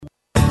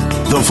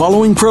The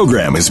following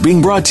program is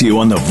being brought to you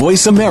on the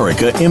Voice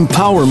America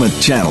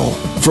Empowerment Channel.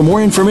 For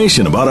more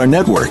information about our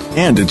network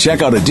and to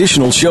check out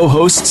additional show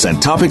hosts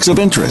and topics of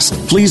interest,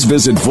 please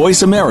visit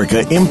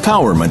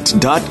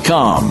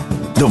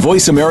voiceamericaempowerment.com. The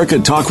Voice America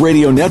Talk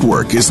Radio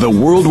Network is the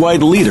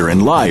worldwide leader in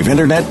live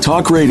Internet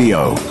talk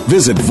radio.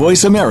 Visit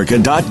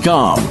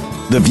voiceamerica.com.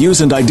 The views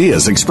and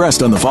ideas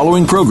expressed on the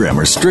following program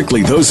are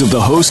strictly those of the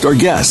host or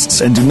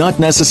guests and do not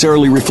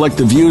necessarily reflect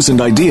the views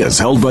and ideas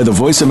held by the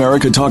Voice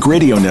America Talk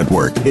Radio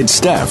Network, its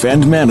staff,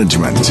 and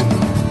management.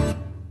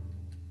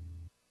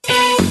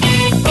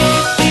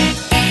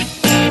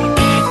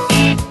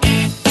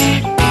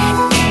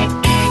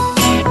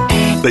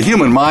 The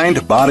human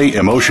mind, body,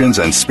 emotions,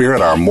 and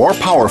spirit are more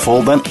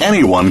powerful than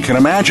anyone can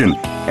imagine,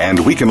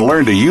 and we can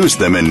learn to use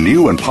them in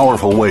new and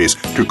powerful ways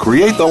to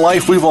create the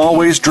life we've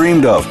always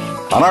dreamed of.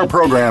 On our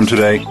program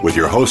today, with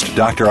your host,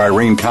 Dr.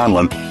 Irene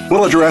Conlon,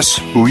 we'll address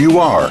who you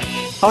are,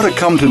 how to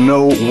come to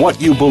know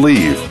what you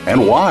believe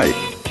and why,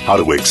 how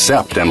to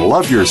accept and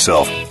love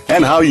yourself,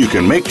 and how you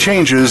can make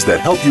changes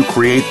that help you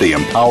create the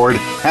empowered,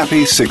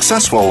 happy,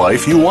 successful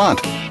life you want.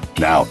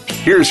 Now,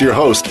 here's your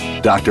host,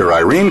 Dr.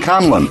 Irene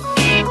Conlon.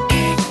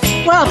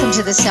 Welcome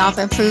to the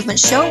Self-Improvement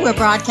Show. We're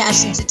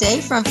broadcasting today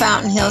from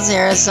Fountain Hills,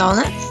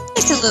 Arizona.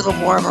 It's a little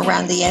warm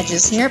around the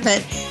edges here,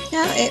 but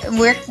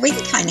we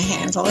can kind of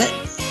handle it.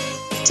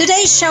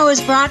 Today's show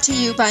is brought to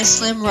you by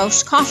Slim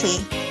Roast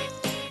Coffee.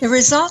 The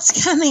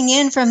results coming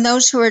in from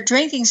those who are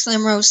drinking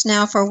Slim Roast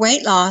now for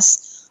weight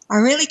loss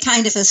are really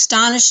kind of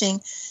astonishing.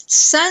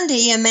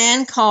 Sunday, a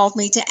man called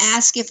me to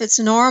ask if it's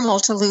normal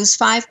to lose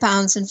 5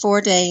 pounds in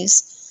 4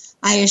 days.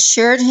 I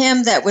assured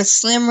him that with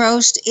Slim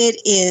Roast,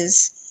 it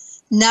is.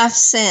 Enough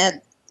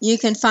said. You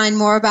can find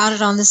more about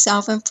it on the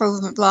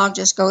Self-Improvement blog.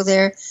 Just go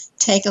there,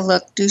 take a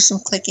look, do some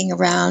clicking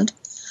around.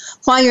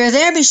 While you're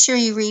there, be sure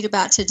you read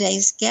about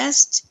today's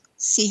guest.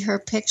 See her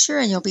picture,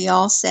 and you'll be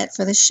all set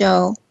for the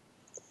show.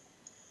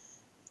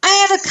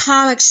 I have a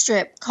comic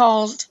strip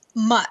called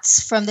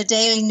Mutts from the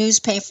daily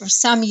newspaper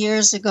some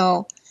years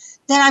ago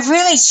that I've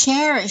really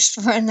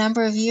cherished for a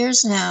number of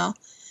years now.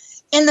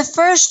 In the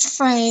first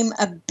frame,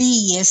 a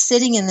bee is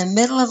sitting in the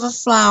middle of a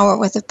flower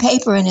with a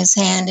paper in his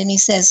hand, and he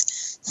says,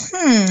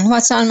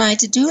 what's on my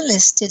to-do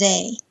list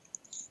today?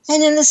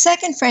 And in the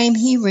second frame,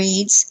 he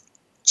reads,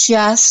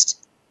 just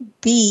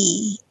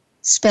be,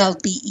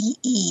 spelled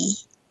B-E-E.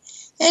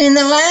 And in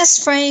the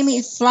last frame,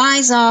 he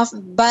flies off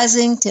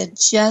buzzing to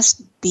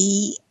just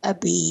be a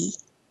bee.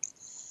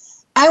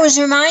 I was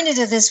reminded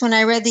of this when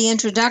I read the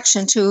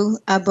introduction to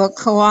a book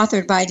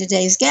co-authored by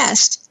today's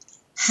guest,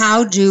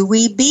 How Do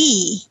We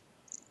Be?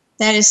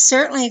 That is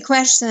certainly a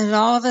question that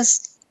all of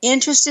us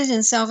interested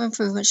in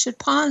self-improvement should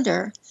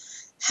ponder.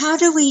 How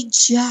do we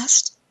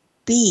just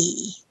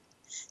be?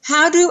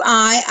 How do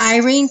I,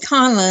 Irene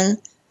Conlon,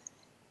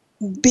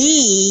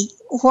 be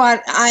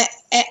what I,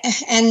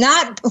 and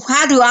not,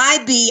 how do I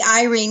be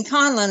Irene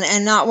Conlon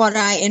and not what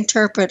I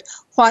interpret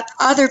what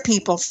other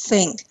people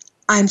think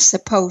I'm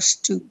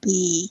supposed to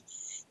be?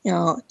 You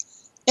know,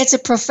 it's a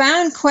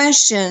profound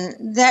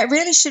question that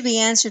really should be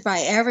answered by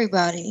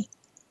everybody.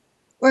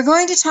 We're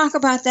going to talk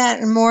about that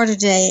and more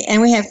today,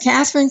 and we have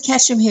Catherine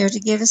Ketchum here to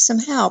give us some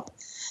help.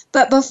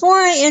 But before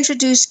I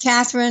introduce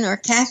Catherine, or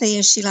Kathy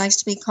as she likes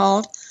to be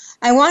called,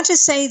 I want to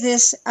say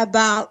this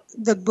about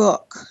the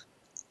book.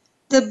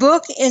 The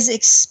book is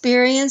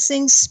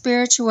Experiencing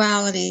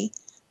Spirituality,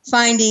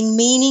 Finding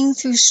Meaning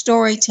Through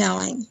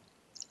Storytelling.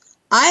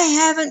 I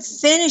haven't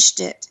finished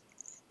it,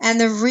 and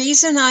the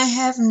reason I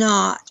have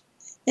not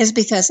is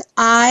because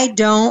I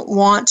don't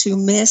want to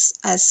miss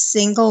a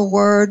single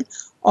word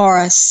or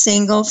a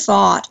single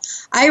thought.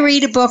 I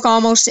read a book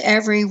almost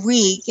every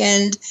week,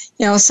 and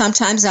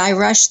sometimes I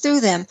rush through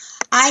them.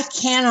 I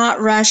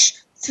cannot rush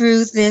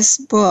through this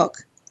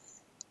book.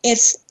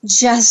 It's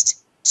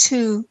just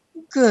too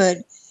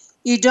good.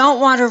 You don't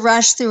want to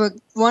rush through a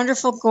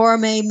wonderful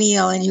gourmet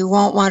meal, and you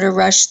won't want to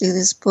rush through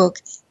this book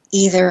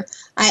either.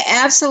 I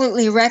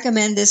absolutely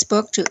recommend this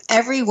book to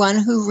everyone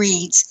who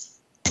reads,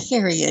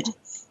 period.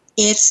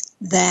 It's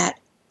that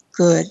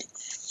good.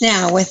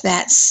 Now, with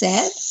that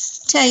said,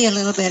 tell you a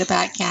little bit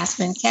about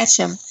Catherine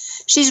Ketchum.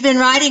 She's been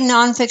writing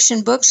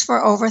nonfiction books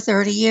for over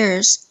 30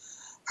 years.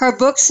 Her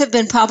books have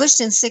been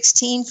published in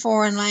 16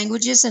 foreign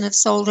languages and have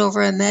sold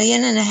over 1.5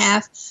 million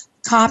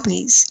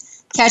copies.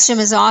 Ketchum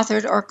has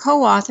authored or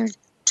co-authored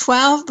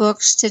 12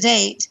 books to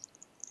date.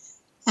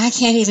 I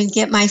can't even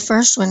get my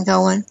first one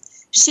going.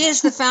 She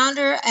is the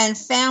founder and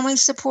family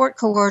support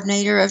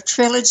coordinator of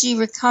Trilogy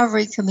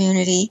Recovery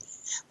Community,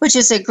 which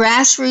is a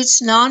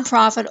grassroots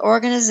nonprofit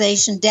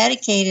organization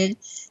dedicated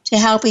to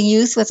helping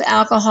youth with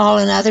alcohol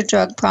and other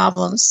drug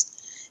problems.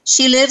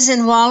 She lives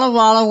in Walla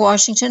Walla,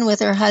 Washington, with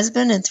her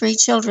husband and 3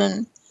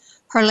 children.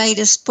 Her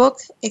latest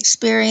book,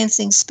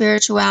 Experiencing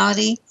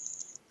Spirituality,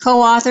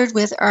 co-authored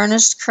with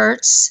Ernest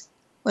Kurtz,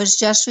 was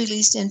just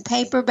released in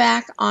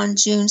paperback on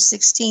June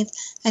 16th.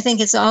 I think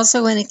it's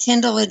also in a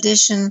Kindle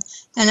edition,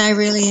 and I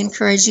really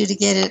encourage you to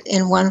get it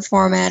in one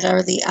format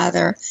or the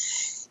other.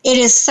 It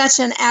is such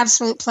an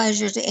absolute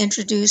pleasure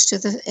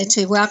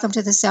to welcome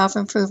to the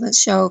Self-Improvement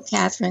Show,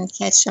 Catherine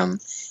Ketchum.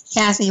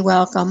 Kathy,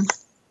 welcome.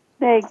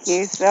 Thank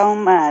you so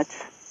much.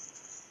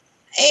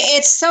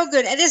 It's so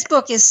good. And this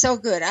book is so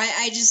good.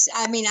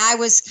 I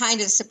was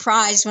kind of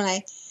surprised when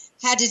I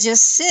had to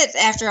just sit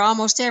after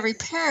almost every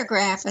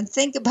paragraph and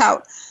think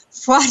about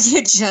what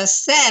you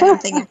just said. I'm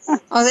thinking,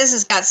 oh, this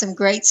has got some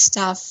great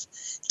stuff.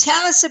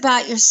 Tell us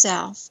about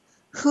yourself.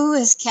 Who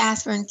is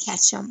Catherine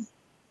Ketchum?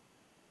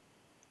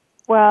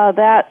 Well,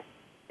 that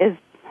is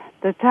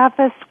the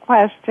toughest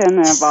question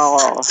of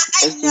all.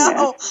 I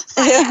know.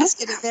 I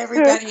ask it of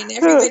everybody, and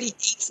everybody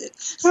hates it.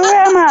 Who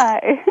am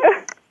I?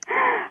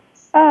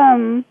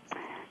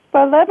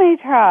 Well, let me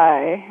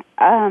try.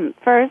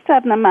 First,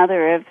 I'm the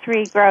mother of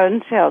 3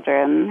 grown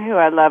children who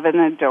I love and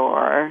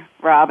adore,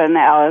 Robin,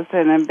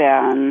 Allison, and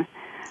Ben.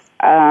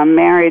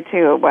 Married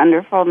to a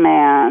wonderful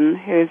man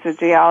who's a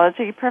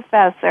geology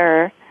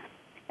professor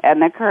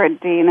and the current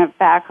dean of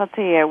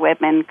faculty at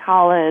Whitman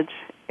College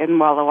in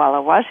Walla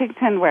Walla,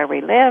 Washington, where we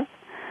live.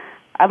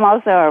 I'm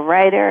also a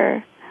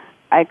writer.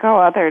 I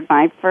co-authored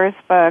my first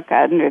book,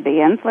 Under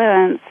the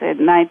Influence,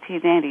 in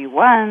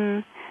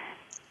 1981.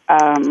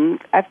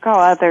 I've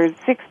co-authored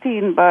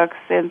 16 books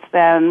since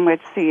then,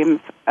 which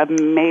seems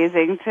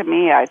amazing to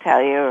me, I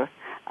tell you.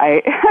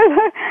 I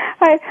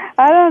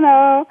don't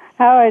know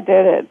how I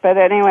did it, but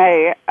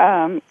anyway,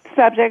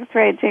 subjects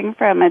ranging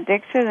from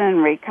addiction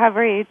and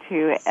recovery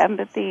to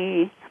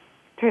empathy,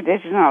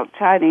 traditional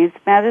Chinese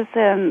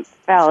medicine,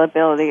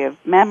 fallibility of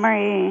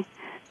memory,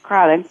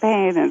 chronic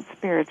pain, and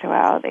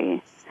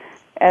spirituality.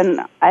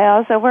 And I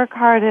also work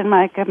hard in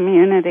my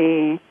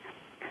community.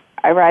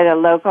 I write a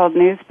local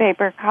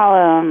newspaper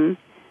column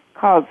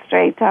called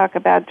Straight Talk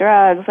About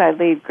Drugs. I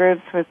lead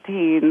groups with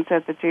teens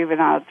at the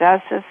Juvenile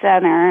Justice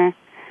Center.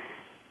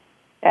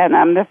 And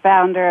I'm the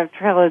founder of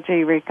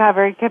Trilogy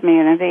Recovery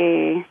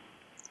Community,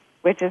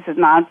 which is a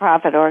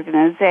nonprofit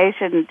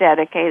organization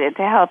dedicated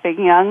to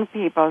helping young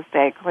people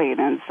stay clean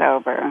and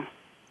sober.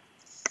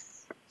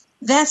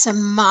 That's a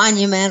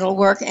monumental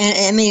work. And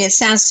I mean, it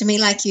sounds to me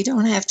like you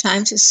don't have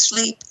time to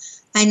sleep.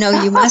 I know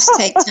you must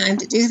take time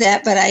to do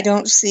that, but I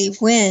don't see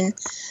when.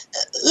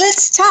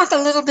 Let's talk a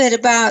little bit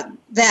about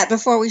that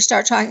before we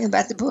start talking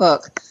about the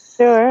book.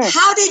 Sure.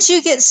 How did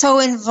you get so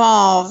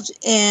involved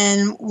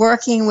in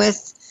working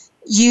with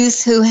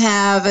youth who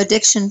have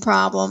addiction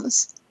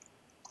problems?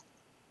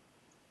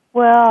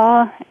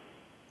 Well,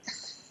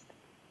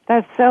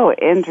 that's so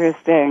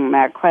interesting,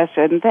 that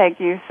question.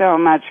 Thank you so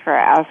much for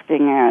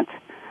asking it.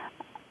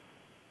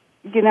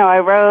 You know, I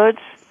wrote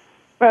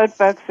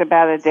books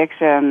about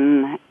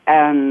addiction,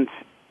 and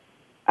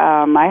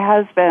my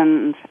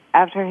husband,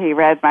 after he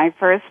read my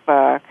first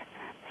book,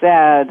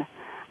 said,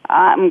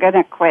 I'm going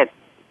to quit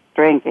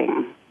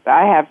drinking.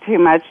 I have too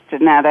much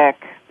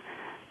genetic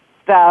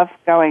stuff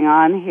going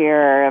on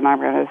here, and I'm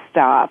going to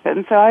stop.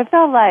 And so I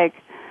felt like,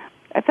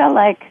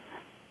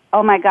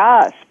 oh my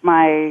gosh,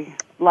 my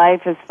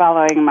life is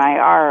following my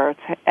art.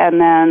 And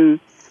then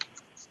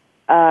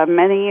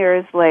many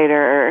years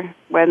later,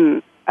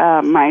 when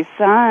my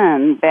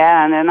son,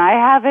 Ben, and I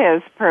have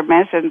his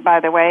permission, by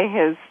the way,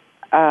 his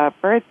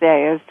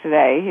birthday is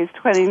today. He's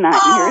 29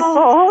 years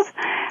old,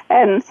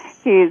 and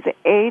he's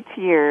 8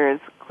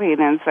 years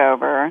clean and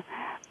sober.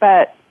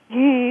 But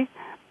he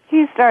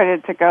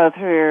started to go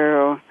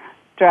through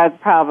drug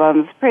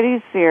problems,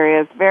 pretty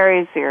serious,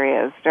 very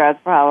serious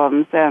drug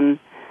problems. And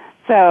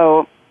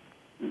so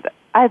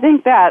I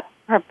think that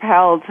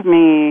propelled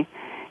me,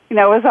 you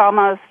know, it was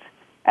almost,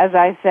 as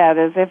I said,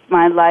 as if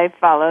my life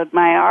followed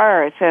my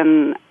art.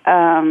 And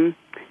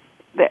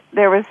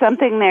there was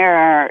something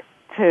there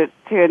to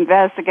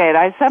investigate.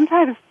 I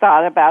sometimes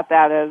thought about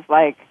that as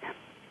like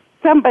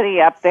somebody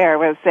up there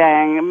was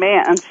saying,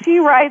 man, she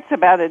writes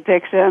about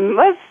addiction.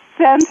 Let's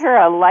send her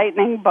a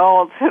lightning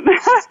bolt and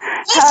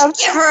have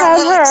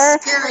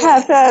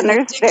to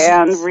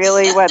understand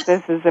really what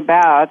this is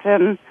about.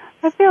 And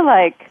I feel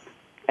like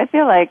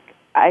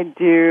I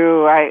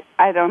do. I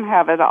don't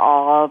have it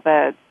all,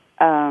 but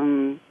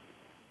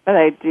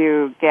I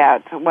do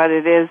get what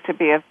it is to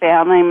be a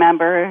family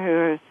member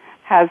who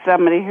has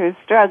somebody who's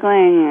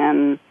struggling,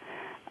 and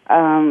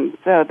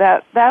so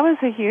that was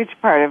a huge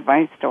part of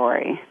my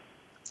story.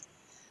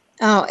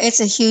 Oh, it's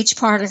a huge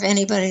part of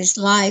anybody's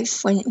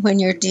life when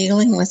you're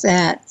dealing with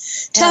that.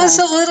 Tell us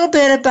a little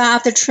bit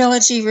about the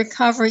Trilogy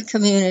Recovery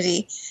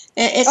Community.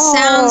 It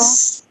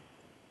sounds,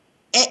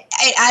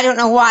 I don't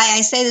know why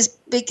I say this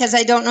because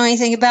I don't know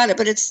anything about it,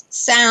 but it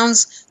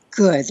sounds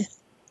good.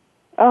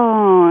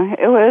 Oh,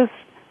 it was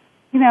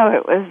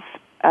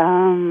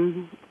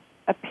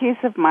a piece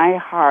of my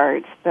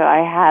heart that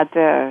I had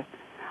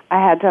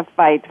to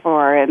fight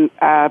for. And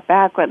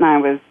back when I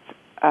was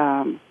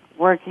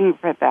working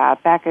for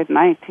that, back in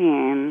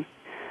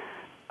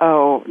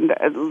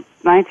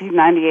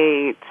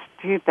 1998,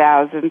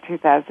 2000,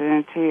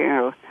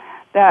 2002,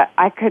 that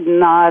I could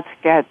not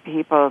get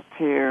people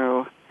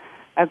to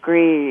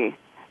agree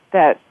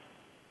that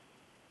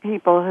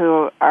people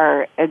who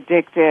are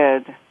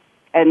addicted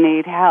and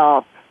need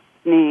help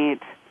need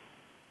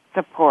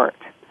support.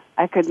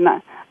 I could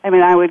not. I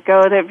mean, I would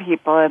go to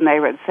people and they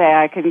would say,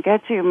 I can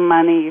get you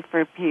money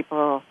for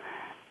people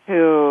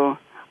who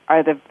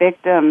are the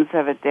victims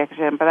of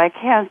addiction, but I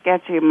can't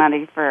get you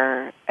money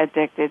for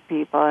addicted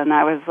people. And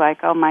I was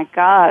like, oh my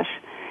gosh,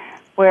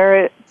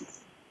 where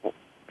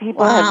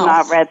people have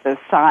not read the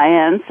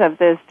science of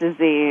this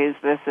disease.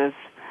 This is,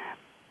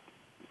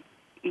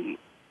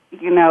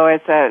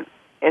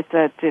 it's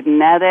a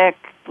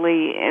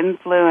genetically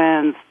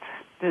influenced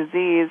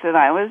disease, and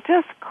I was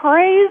just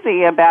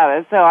crazy about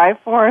it. So I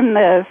formed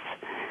this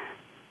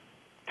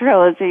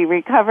Trilogy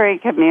recovery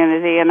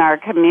community in our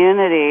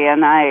community,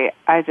 and I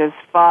just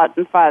fought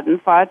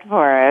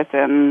for it,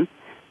 and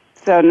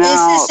so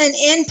now... Is this an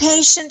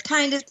inpatient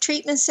kind of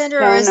treatment center,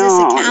 or is this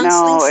a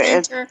counseling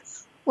center?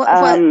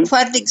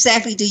 What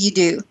exactly do you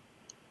do?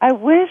 I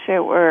wish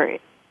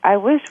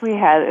we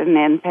had an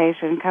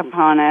inpatient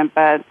component,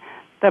 but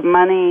the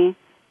money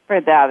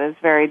for that is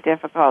very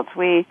difficult.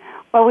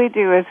 What we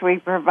do is we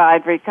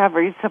provide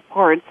recovery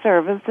support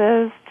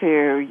services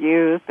to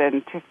youth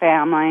and to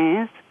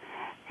families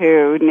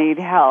who need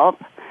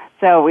help.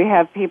 So we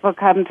have people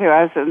come to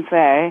us and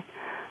say,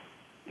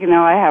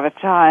 I have a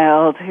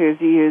child who's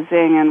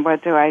using, and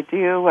what do I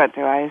do? What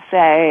do I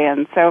say?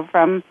 And so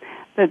from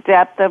the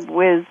depth of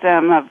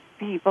wisdom of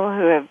people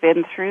who have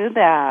been through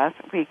that,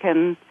 we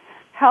can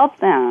help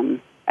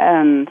them.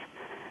 And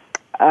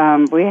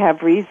we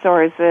have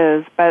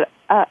resources, but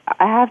I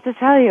have to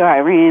tell you,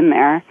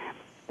 Irene,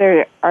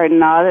 there are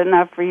not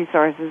enough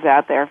resources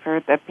out there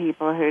for the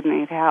people who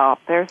need help.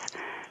 There's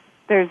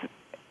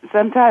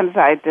sometimes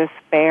I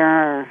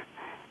despair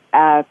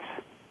at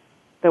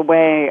the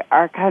way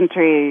our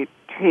country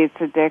treats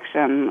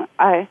addiction.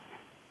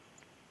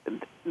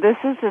 This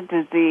is a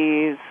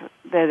disease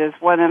that is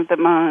one of the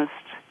most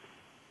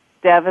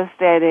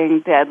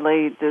devastating,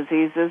 deadly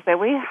diseases that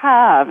we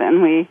have,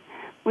 and we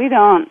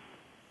don't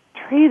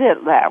treat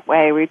it that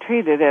way. We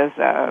treat it as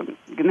a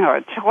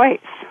choice.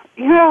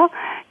 You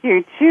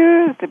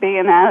choose to be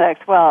an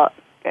addict. Well,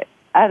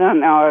 I don't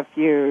know if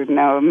you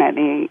know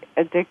many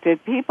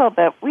addicted people,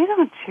 but we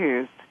don't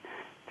choose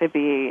to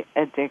be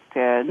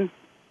addicted.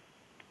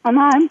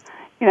 And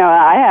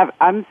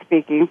I'm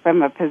speaking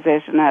from a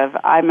position of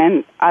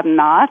I'm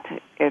not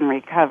in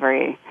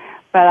recovery,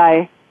 but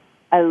I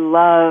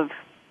love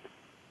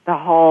the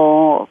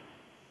whole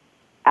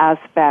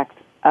aspect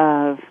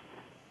of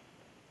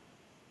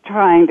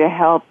trying to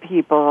help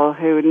people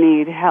who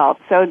need help,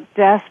 so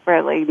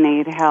desperately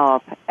need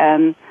help,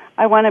 and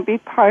I want to be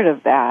part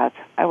of that.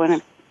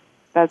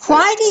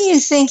 Why do you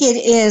think it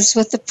is,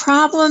 with the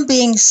problem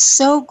being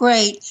so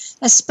great,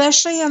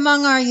 especially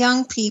among our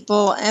young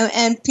people,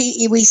 and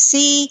we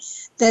see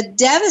the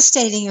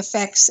devastating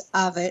effects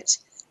of it,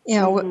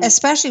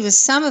 especially with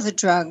some of the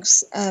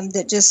drugs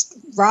that just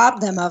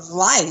rob them of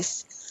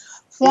life.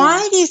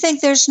 Why do you think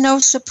there's no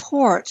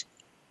support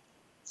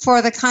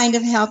for the kind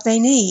of help they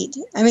need?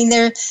 I mean,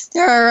 there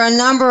are a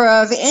number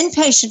of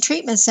inpatient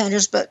treatment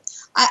centers, but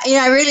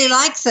I really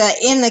like the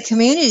in the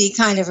community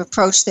kind of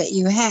approach that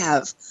you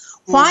have.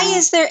 Why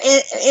is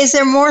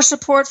there more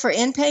support for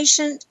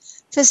inpatient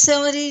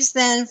facilities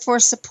than for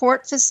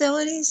support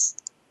facilities?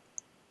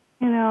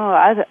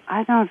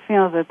 I don't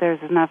feel that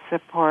there's enough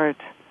support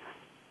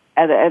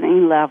at any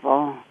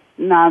level,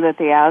 not at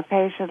the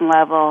outpatient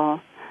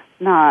level,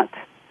 not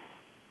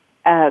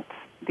at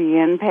the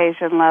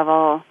inpatient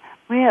level.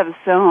 We have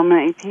so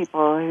many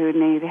people who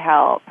need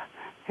help,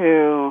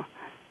 who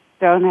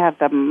don't have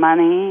the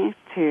money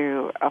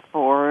to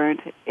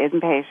afford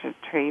inpatient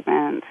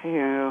treatment,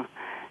 who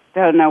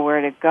don't know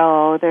where to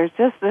go. There's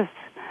just this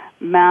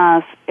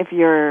mass. If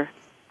you're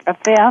a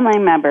family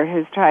member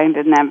who's trying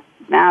to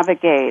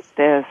navigate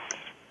this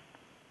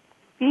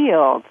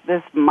field,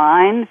 this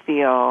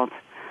minefield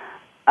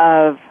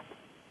of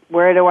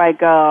where do I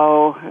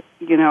go,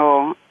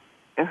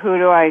 who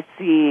do I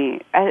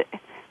see?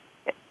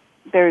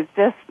 There's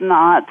just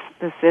not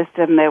the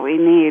system that we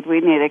need. We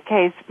need a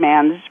case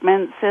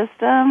management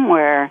system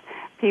where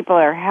people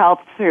are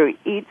helped through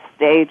each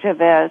stage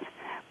of it.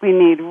 We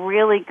need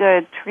really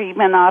good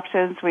treatment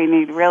options. We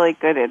need really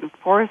good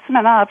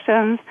enforcement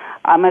options.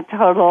 I'm a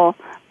total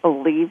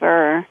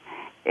believer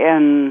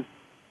in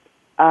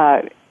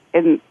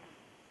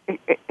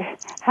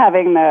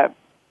having the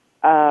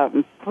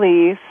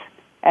police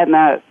and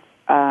the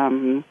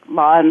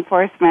law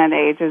enforcement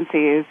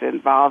agencies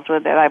involved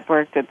with it. I've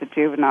worked at the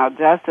Juvenile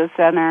Justice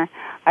Center.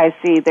 I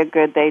see the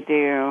good they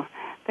do.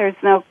 There's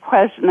no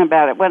question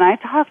about it. When I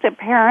talk to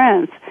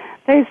parents,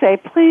 they say,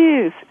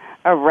 please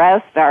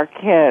arrest our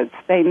kids.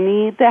 They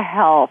need the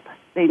help.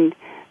 They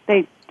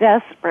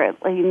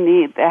desperately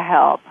need the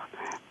help.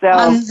 So,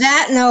 on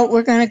that note,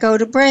 we're going to go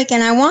to break,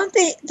 and I want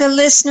the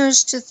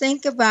listeners to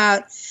think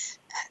about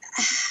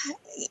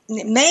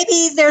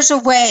maybe there's a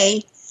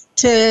way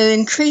to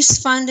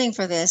increase funding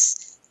for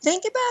this.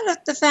 Think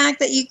about the fact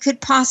that you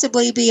could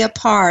possibly be a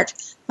part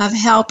of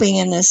helping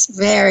in this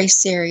very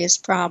serious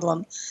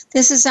problem.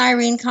 This is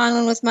Irene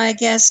Conlon with my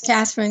guest,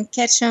 Catherine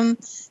Ketchum,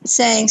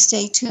 saying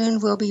stay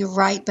tuned. We'll be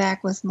right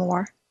back with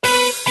more.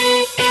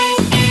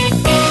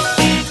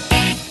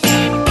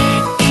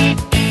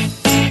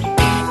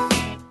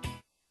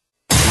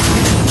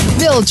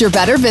 Build your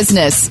better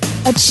business.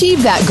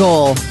 Achieve that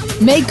goal.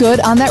 Make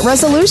good on that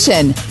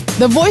resolution.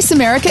 The Voice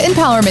America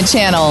Empowerment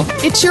Channel.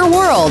 It's your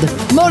world.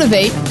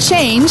 Motivate,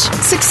 change,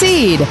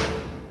 succeed.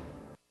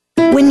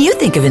 When you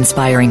think of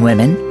inspiring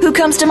women, who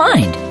comes to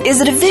mind? Is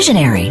it a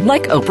visionary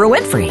like Oprah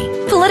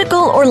Winfrey? Political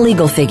or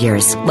legal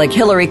figures like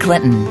Hillary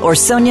Clinton or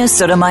Sonia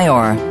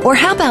Sotomayor? Or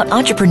how about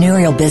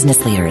entrepreneurial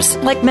business leaders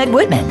like Meg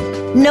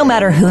Whitman? No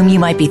matter whom you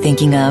might be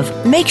thinking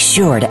of, make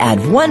sure to add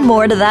one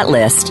more to that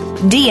list,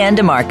 Deanne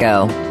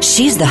DeMarco.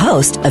 She's the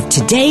host of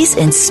Today's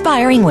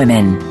Inspiring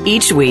Women.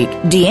 Each week,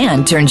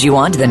 Deanne turns you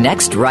on to the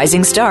next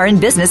rising star in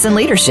business and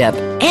leadership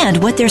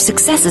and what their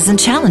successes and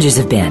challenges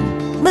have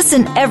been.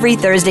 Listen every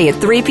Thursday at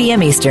 3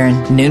 p.m.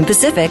 Eastern, noon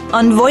Pacific,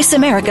 on Voice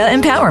America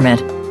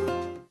Empowerment.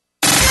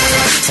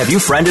 Have you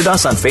friended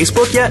us on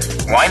Facebook yet?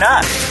 Why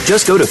not?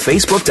 Just go to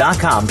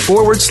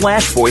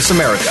facebook.com/Voice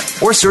America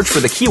or search for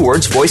the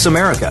keywords Voice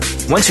America.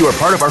 Once you are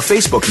part of our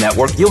Facebook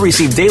network, you'll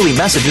receive daily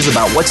messages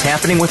about what's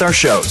happening with our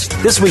shows,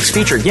 this week's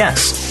featured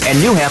guests, and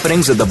new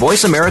happenings at the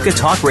Voice America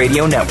Talk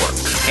Radio Network.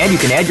 And you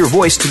can add your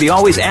voice to the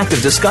always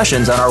active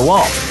discussions on our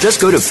wall. Just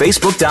go to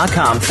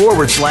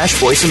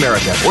facebook.com/Voice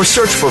America or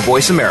search for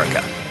Voice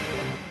America.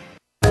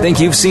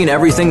 Think you've seen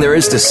everything there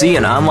is to see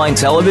in online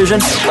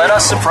television? Let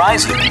us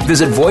surprise you.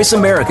 Visit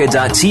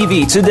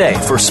voiceamerica.tv today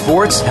for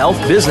sports,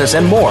 health, business,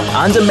 and more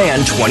on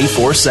demand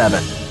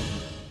 24/7.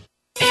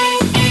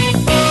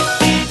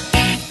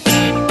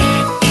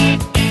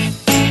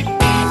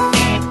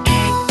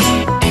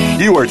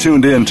 You are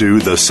tuned in to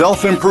The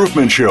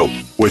Self-Improvement Show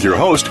with your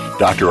host,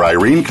 Dr.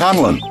 Irene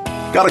Conlon.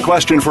 Got a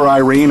question for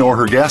Irene or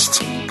her guests?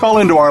 Call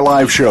into our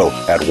live show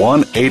at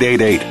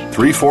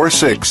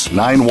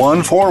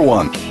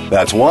 1-888-346-9141.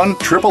 That's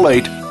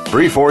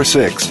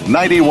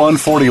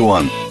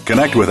 1-888-346-9141.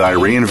 Connect with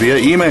Irene via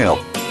email.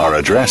 Our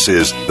address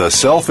is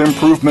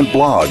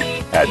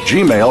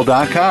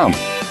theselfimprovementblog@gmail.com.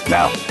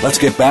 Now, let's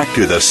get back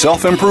to The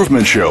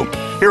Self-Improvement Show.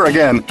 Here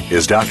again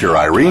is Dr.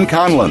 Irene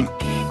Conlon.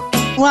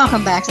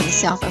 Welcome back to the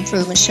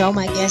Self-Improvement Show.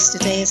 My guest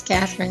today is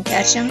Catherine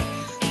Ketchum.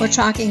 We're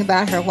talking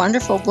about her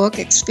wonderful book,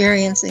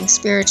 Experiencing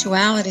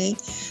Spirituality.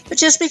 But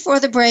just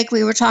before the break,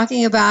 we were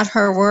talking about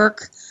her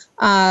work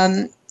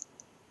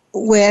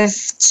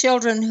with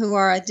children who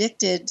are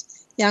addicted,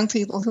 young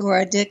people who are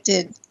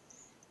addicted.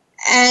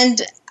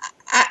 And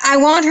I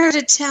want her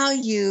to tell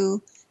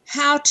you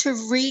how to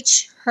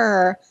reach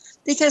her,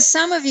 because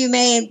some of you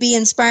may be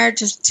inspired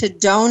to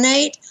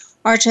donate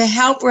or to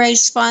help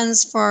raise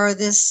funds for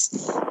this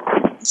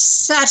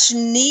such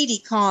needy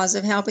cause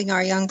of helping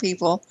our young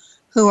people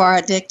who are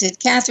addicted.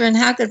 Catherine,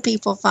 how can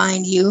people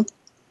find you?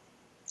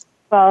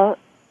 Well,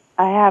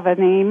 I have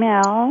an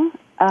email,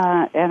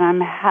 and I'm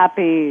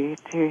happy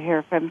to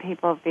hear from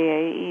people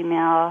via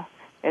email.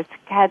 It's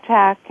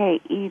Ketchak,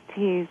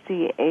 Ketzak,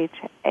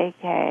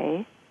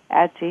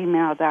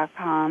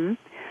 @gmail.com.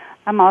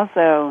 I'm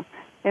also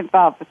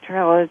involved with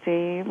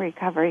Trilogy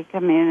Recovery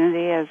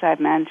Community, as I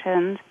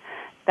mentioned.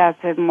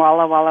 That's in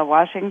Walla Walla,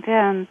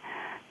 Washington.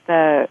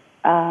 The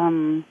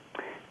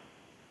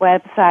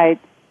website,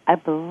 I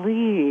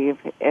believe,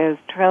 is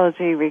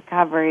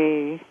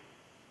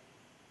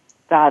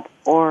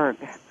trilogyrecovery.org.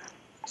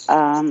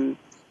 And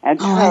I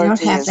don't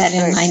have that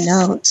in my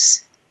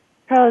notes.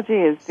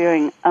 Trilogy is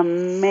doing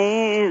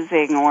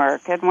amazing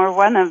work, and we're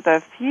one of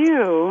the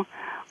few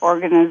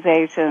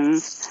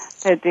organizations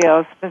that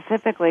deal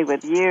specifically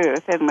with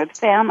youth and with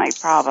family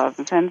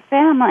problems. And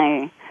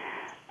family,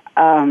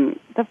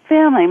 the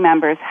family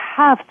members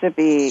have to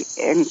be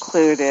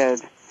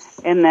included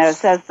in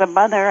this as the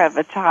mother of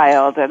a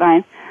child.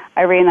 And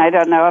Irene, I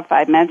don't know if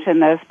I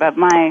mentioned this, but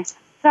my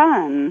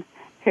son,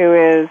 who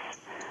is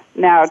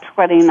now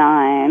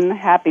 29,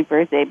 happy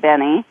birthday,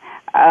 Benny,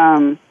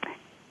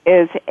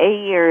 is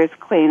 8 years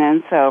clean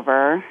and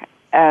sober.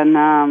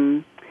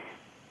 And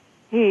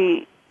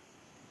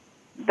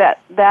that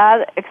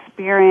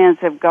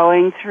experience of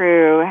going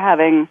through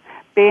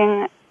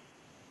being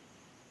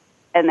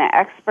an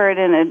expert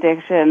in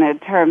addiction in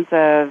terms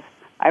of,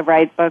 I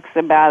write books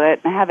about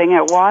it, and having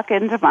it walk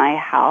into my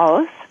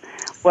house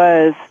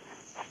was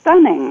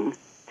stunning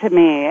to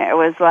me. It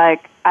was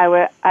like, I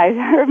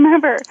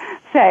remember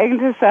saying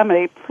to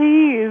somebody,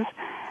 please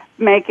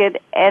make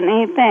it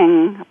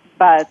anything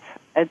but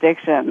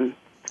addiction.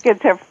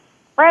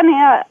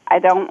 Schizophrenia, I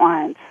don't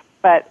want,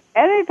 but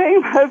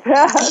anything but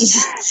that.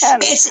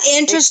 It's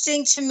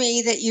interesting to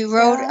me that you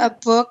wrote a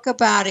book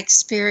about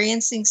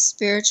experiencing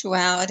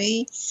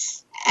spirituality,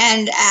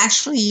 and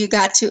actually you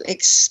got to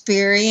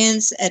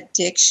experience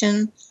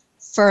addiction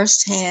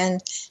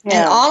firsthand.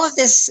 Yeah. And all of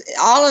this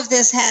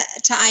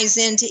ties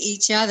into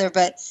each other,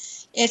 but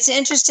it's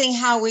interesting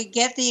how we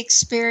get the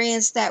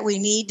experience that we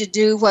need to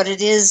do what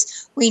it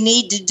is we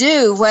need to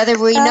do, whether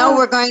we know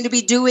we're going to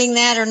be doing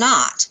that or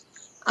not.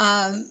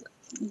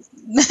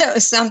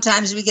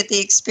 Sometimes we get the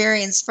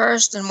experience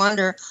first and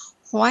wonder,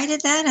 why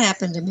did that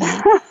happen to me?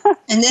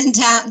 And then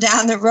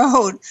down the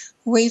road,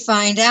 we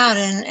find out,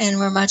 and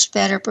we're much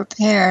better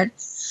prepared.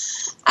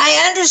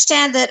 I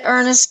understand that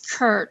Ernest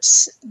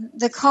Kurtz,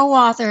 the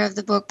co-author of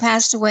the book,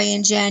 passed away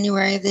in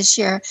January of this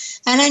year.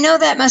 And I know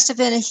that must have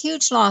been a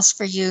huge loss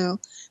for you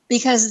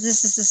because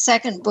this is the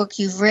second book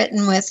you've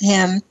written with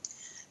him.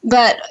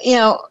 But,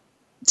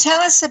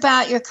 tell us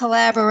about your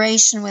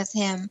collaboration with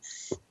him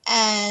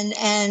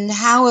and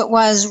how it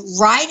was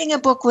writing a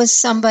book with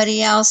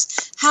somebody else.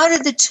 How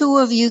did the two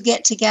of you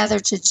get together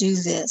to do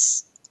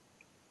this?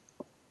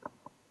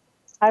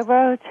 I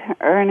wrote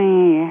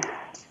Ernie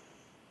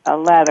a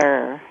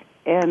letter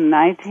in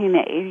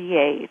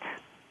 1988.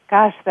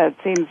 Gosh, that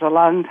seems a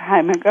long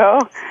time ago.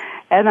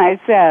 And I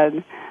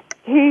said,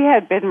 he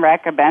had been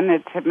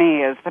recommended to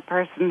me as the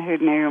person who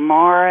knew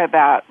more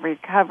about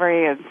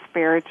recovery and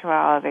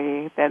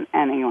spirituality than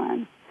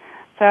anyone.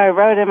 So I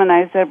wrote him and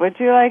I said, would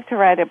you like to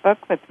write a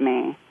book with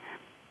me?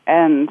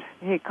 And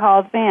he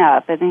called me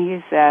up and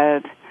he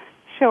said,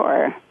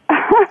 sure.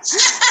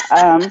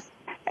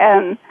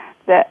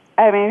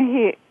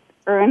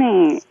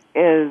 Ernie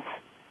is,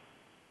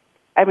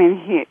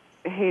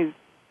 he's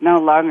no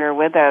longer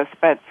with us,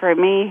 but for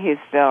me, he's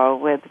still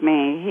with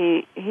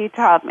me. He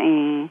taught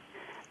me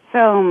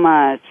so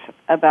much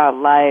about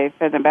life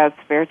and about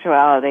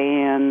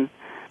spirituality and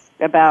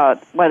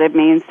about what it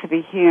means to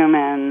be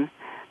human.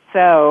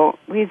 So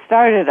we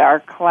started our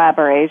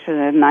collaboration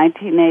in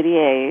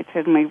 1988,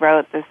 and we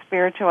wrote The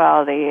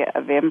Spirituality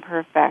of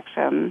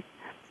Imperfection,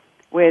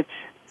 which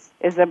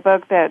is a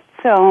book that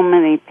so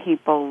many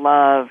people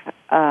love.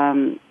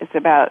 It's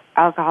about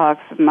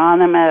Alcoholics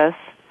Anonymous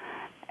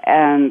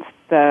and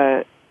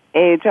the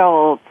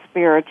age-old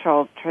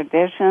spiritual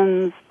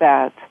traditions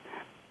that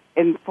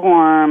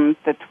inform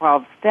the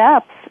 12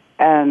 steps,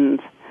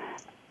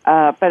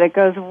 but it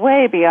goes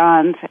way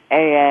beyond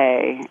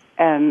AA.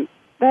 And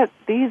that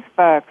these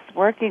books,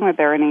 working with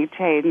Ernie,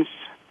 changed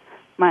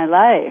my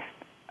life.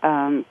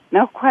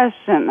 No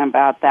question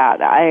about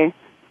that. I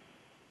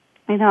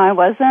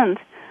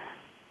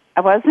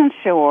wasn't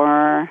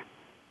sure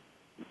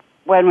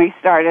when we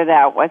started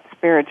out what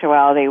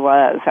spirituality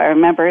was. I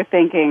remember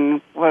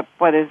thinking,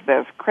 what is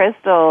this?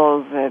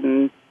 Crystals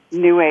and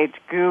New Age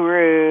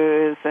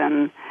gurus,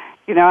 and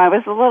I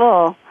was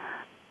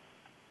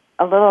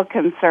a little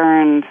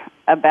concerned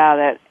about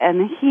it.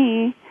 And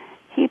he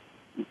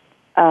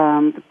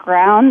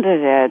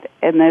grounded it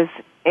in this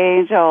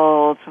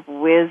age-old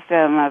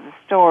wisdom of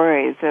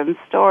stories and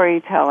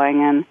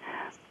storytelling, and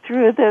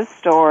through the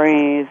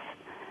stories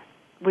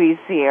we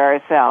see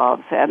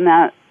ourselves, and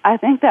that I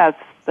think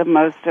that's the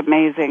most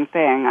amazing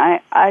thing.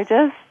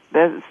 The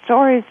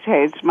stories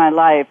changed my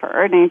life.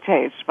 Ernie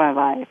changed my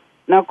life.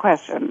 No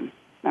question.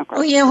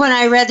 Well, when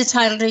I read the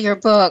title to your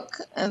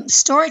book,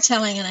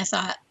 storytelling, and I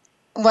thought,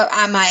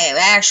 my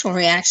actual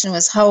reaction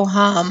was ho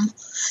hum,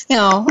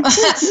 and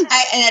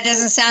that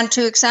doesn't sound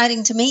too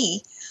exciting to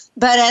me.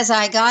 But as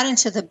I got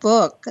into the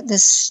book, the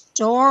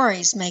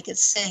stories make it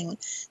sing.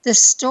 The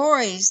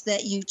stories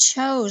that you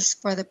chose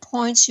for the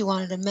points you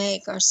wanted to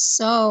make are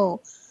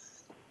so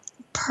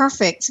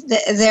perfect.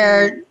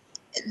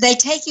 They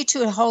take you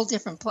to a whole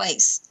different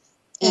place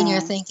in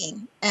your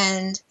thinking,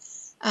 and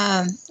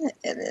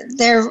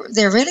they're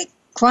really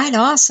quite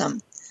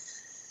awesome.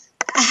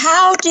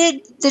 How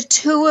did the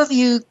two of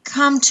you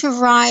come to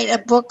write a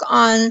book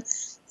on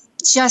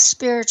just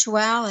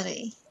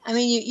spirituality? I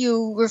mean,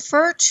 you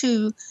refer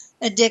to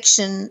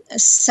addiction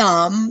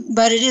some,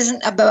 but it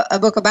isn't a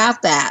book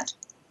about that.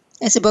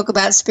 It's a book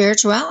about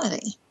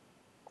spirituality.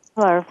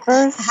 Well, our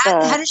first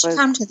how did you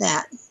come to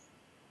that?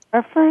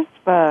 Our first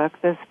book,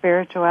 The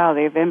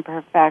Spirituality of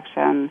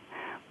Imperfection,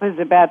 was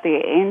about the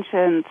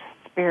ancient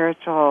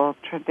spiritual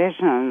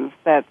traditions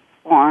that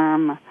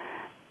form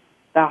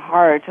the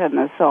heart and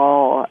the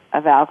soul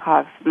of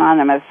Alcoholics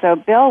Anonymous. So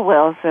Bill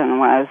Wilson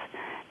was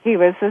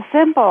a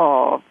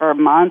simple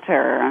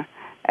Vermonter,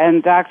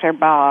 and Dr.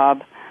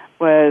 Bob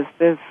was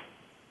this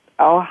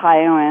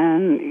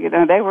Ohioan.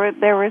 They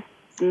were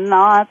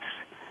not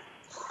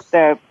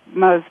the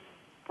most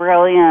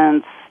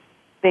brilliant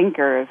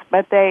thinkers,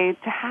 but they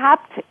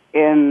tapped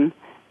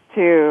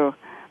into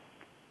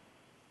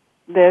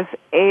this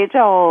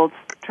age-old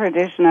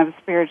tradition of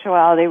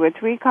spirituality,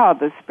 which we call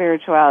the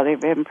spirituality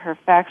of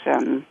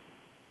imperfection,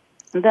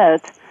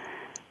 that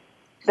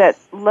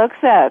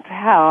looks at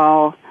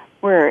how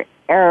we're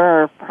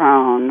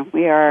error-prone.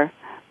 We are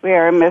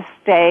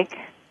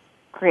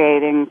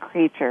mistake-creating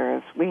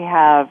creatures. We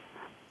have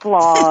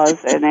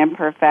flaws and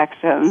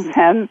imperfections,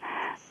 and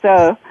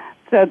so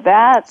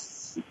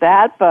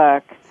that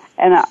book.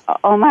 And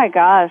oh my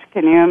gosh,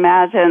 can you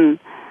imagine?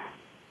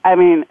 I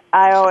mean,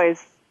 I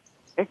always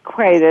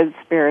equated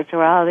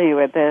spirituality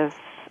with this,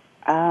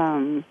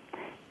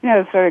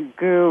 sort of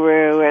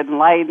guru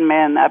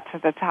enlightenment up to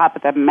the top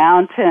of the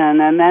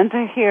mountain, and then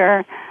to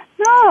hear,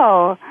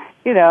 no,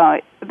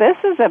 this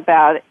is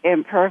about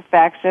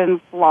imperfection,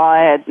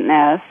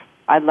 flawedness.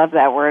 I love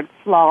that word,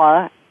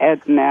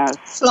 flawedness.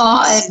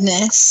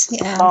 Flawedness,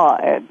 yeah.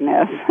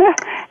 Flawedness.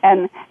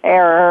 And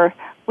error.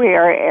 We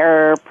are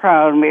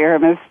error-prone. We are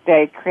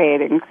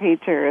mistake-creating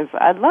creatures.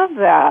 I love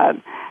that.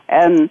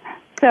 And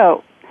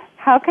so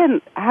how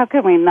can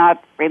we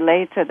not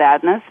relate to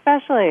that? And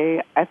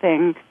especially, I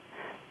think,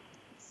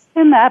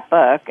 in that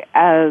book,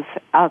 as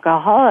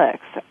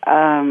alcoholics,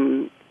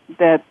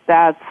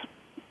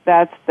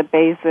 that's the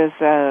basis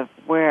of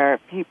where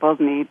people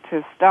need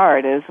to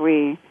start. Is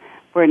we're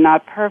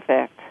not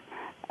perfect,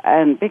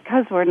 and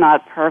because we're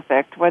not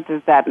perfect, what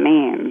does that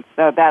mean?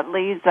 So that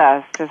leads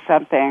us to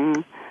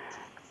something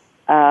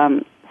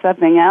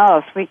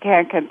else. We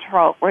can't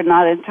control. We're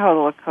not in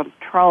total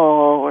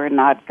control. We're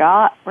not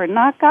God. We're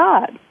not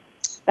God.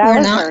 That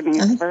was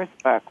Ernie's first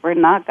book. We're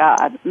not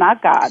God.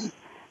 Not God.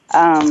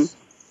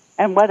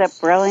 And what a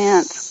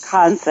brilliant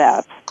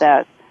concept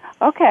that,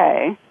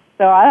 okay,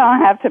 so I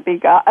don't have to be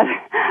God.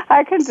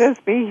 I can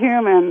just be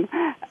human.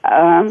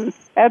 And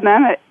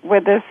then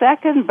with the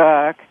second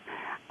book,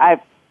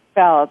 I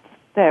felt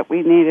that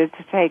we needed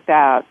to take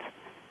that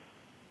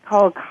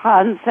whole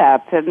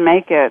concept and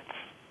make it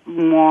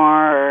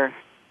more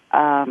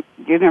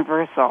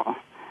universal.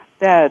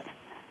 That,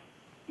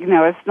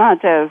 it's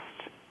not just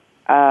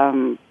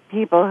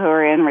people who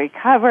are in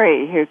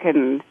recovery who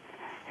can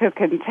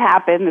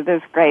tap into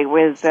this great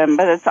wisdom,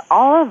 but it's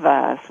all of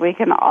us. We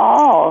can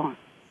all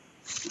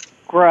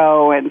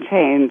grow and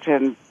change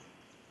and,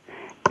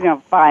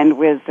 find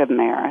wisdom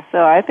there.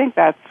 So I think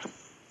that's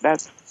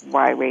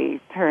why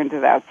we turned to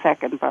that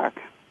second book.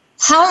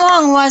 How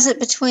long was it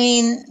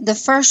between the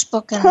first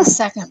book and the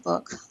second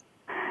book?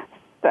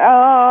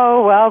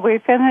 Oh, well, we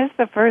finished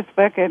the first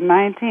book in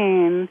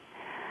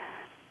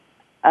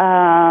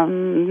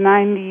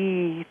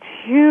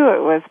 1992.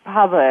 It was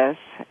published.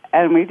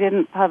 And we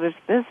didn't publish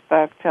this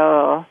book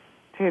till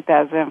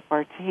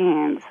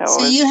 2014.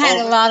 So you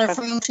had a lot of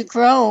room to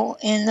grow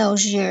in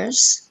those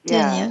years,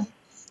 didn't you?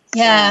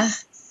 Yeah.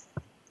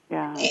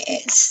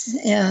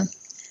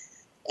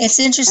 It's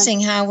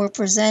interesting how we're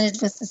presented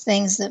with the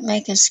things that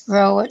make us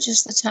grow at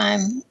just the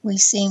time we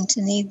seem to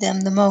need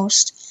them the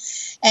most.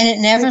 And it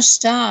never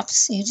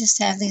stops. You just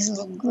have these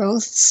little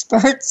growth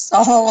spurts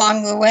all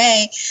along the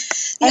way.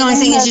 The only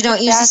thing is you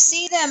don't usually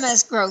see them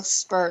as growth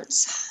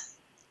spurts.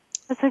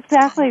 That's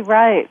exactly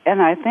right,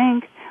 and I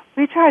think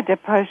we tried to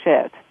push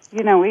it.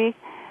 We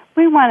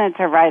wanted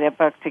to write a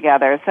book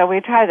together, so we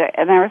tried to,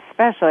 and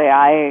especially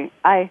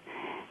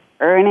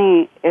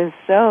Ernie is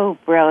so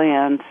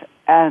brilliant,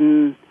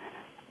 and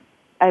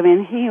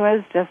he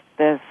was just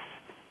this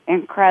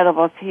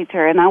incredible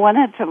teacher, and I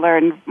wanted to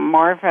learn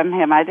more from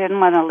him. I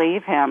didn't want to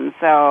leave him,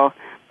 so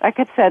I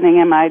kept sending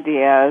him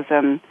ideas,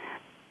 and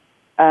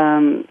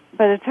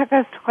but it took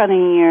us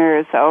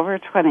over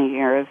 20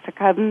 years, to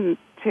come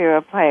to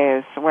a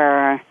place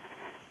where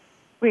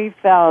we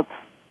felt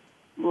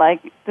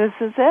like this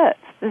is it.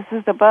 This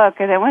is the book.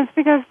 And it was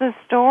because the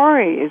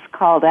stories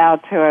called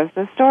out to us.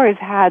 The stories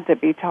had to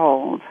be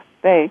told.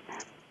 They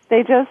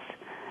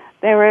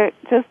were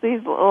just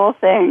these little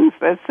things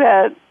that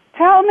said,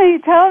 tell me.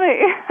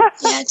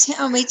 Yeah,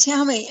 tell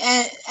me.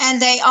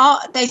 And they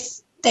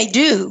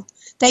do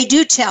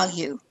tell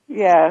you.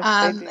 Yes,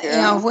 they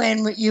do.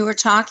 When you were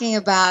talking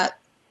about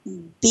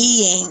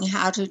being,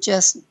 how to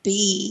just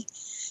be,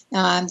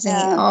 I'm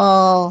thinking,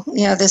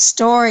 the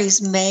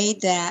stories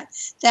made that.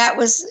 That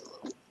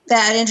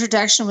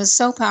introduction was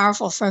so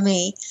powerful for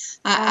me.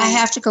 I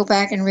have to go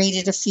back and read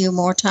it a few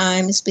more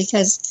times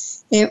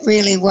because it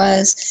really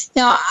was.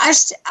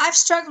 I've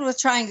struggled with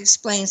trying to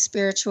explain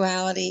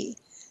spirituality,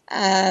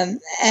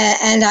 and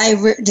I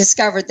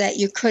discovered that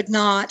you could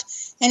not.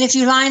 And if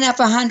you line up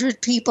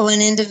 100 people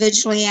and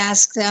individually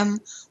ask them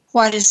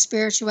what is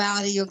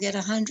spirituality, you'll get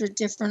 100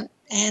 different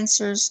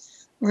answers.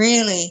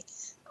 Really.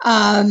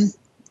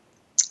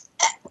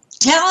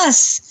 Tell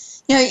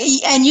us,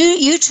 and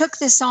you took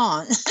this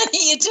on.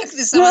 You took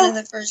this on in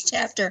the first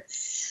chapter.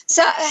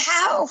 So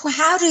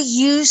how do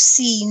you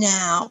see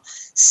now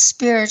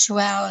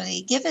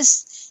spirituality? Give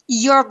us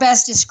your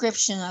best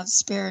description of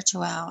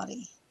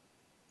spirituality.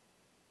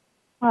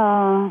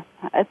 Well,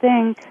 I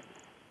think,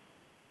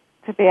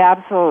 to be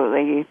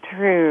absolutely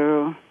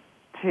true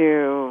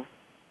to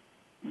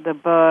the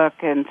book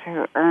and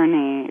to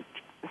Ernie,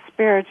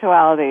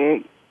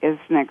 spirituality is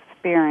an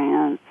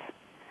experience.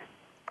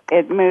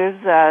 It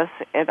moves us.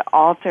 It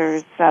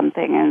alters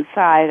something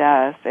inside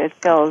us. It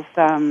fills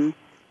some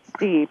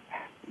deep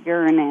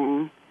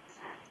yearning.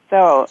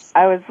 So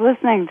I was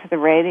listening to the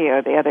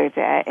radio the other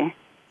day,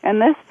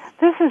 and this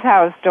is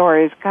how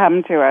stories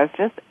come to us,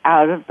 just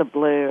out of the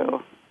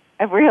blue.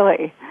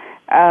 Really.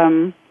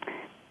 And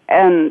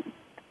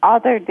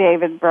author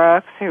David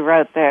Brooks, who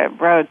wrote The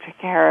Road to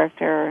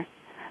Character,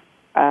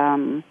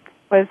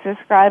 was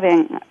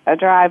describing a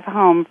drive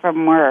home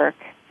from work.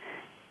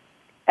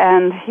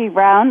 And he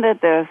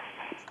rounded this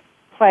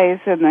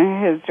place in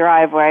his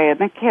driveway, and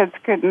the kids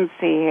couldn't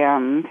see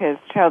him. His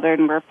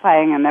children were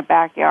playing in the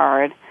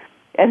backyard.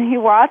 And he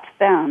watched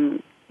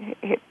them.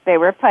 They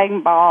were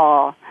playing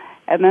ball,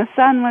 and the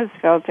sun was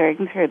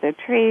filtering through the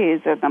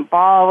trees, and the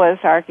ball was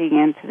arcing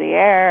into the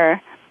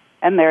air,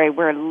 and they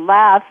were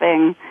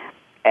laughing.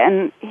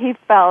 And he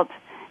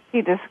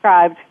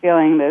described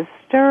feeling this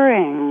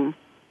stirring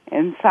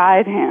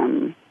inside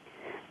him.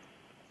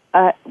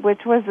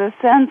 which was a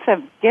sense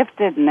of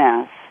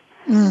giftedness,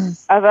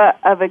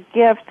 of a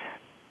gift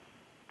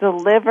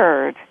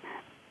delivered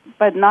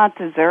but not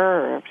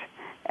deserved.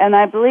 And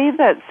I believe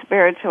that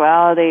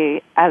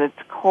spirituality at its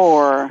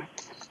core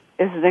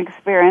is an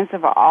experience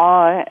of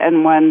awe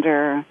and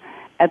wonder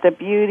at the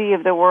beauty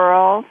of the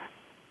world,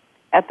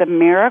 at the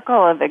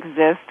miracle of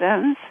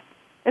existence.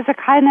 It's a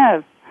kind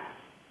of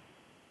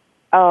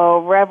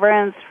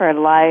reverence for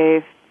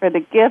life, for the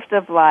gift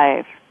of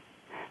life,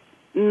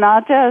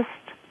 not just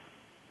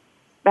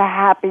the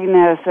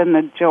happiness and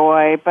the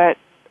joy, but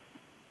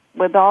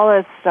with all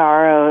its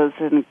sorrows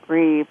and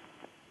grief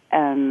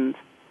and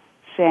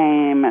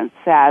shame and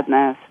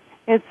sadness.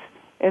 It's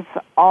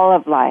all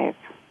of life.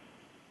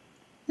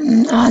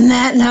 On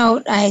that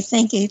note, I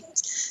think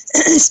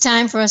it's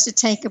time for us to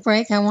take a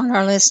break. I want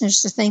our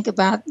listeners to think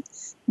about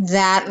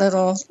that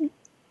little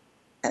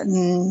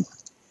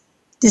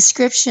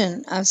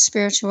description of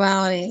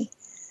spirituality.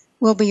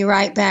 We'll be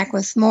right back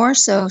with more,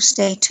 so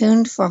stay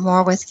tuned for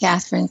more with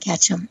Catherine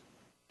Ketchum.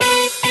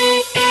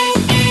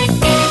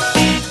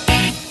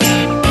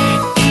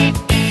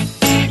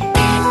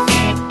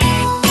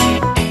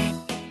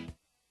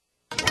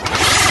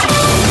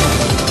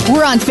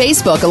 We're on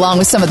Facebook along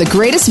with some of the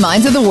greatest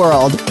minds of the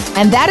world,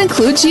 and that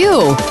includes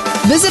you.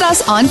 Visit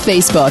us on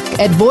Facebook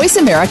at Voice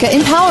America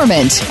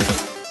Empowerment.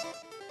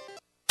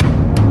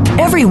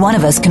 Every one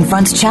of us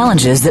confronts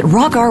challenges that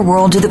rock our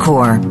world to the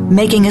core,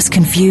 making us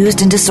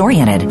confused and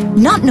disoriented,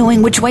 not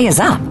knowing which way is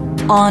up.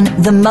 On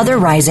The Mother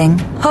Rising,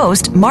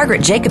 host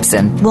Margaret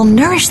Jacobson will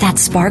nourish that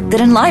spark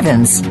that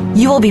enlivens.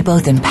 You will be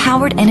both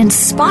empowered and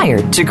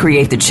inspired to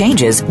create the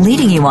changes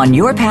leading you on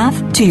your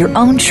path to your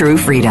own true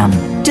freedom.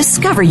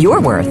 Discover your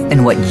worth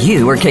and what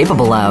you are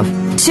capable of.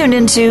 Tune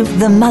into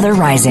The Mother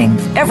Rising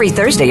every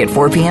Thursday at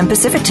 4 p.m.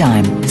 Pacific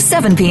Time,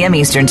 7 p.m.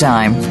 Eastern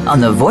Time on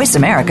the Voice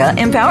America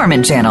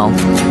Empowerment Channel.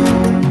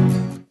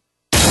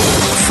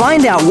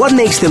 Find out what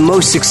makes the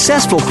most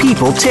successful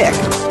people tick.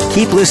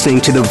 Keep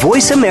listening to the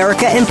Voice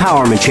America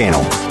Empowerment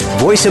Channel.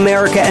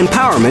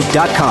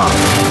 VoiceAmericaEmpowerment.com.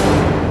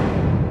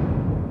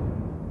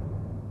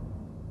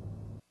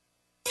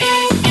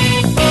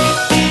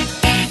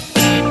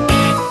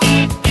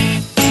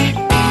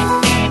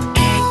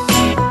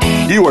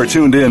 You are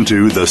tuned in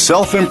to The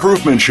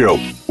Self-Improvement Show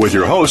with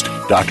your host,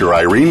 Dr.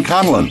 Irene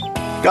Conlon.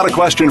 Got a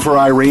question for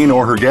Irene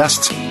or her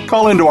guests?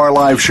 Call into our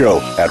live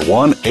show at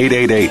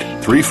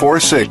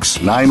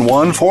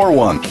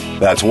 1-888-346-9141.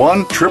 That's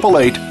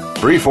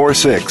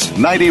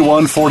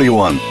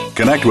 1-888-346-9141.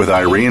 Connect with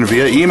Irene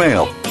via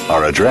email.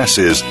 Our address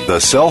is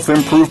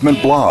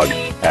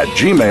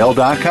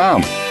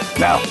theselfimprovementblog@gmail.com.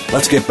 Now,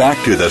 let's get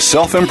back to The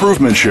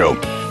Self-Improvement Show.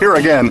 Here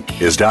again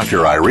is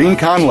Dr. Irene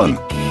Conlon.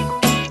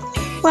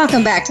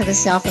 Welcome back to the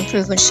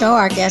Self-Improvement Show.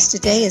 Our guest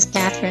today is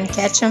Catherine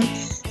Ketchum,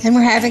 and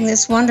we're having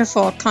this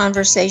wonderful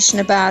conversation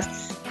about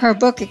her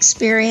book,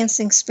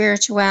 Experiencing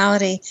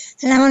Spirituality.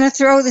 And I want to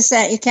throw this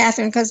at you,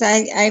 Catherine, because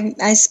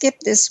I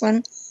skipped this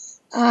one.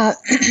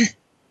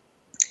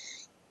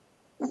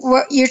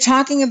 What you're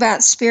talking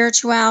about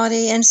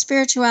spirituality, and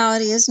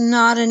spirituality is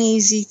not an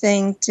easy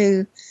thing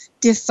to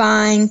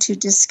define, to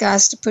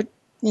discuss, to put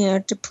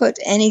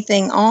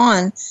anything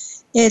on.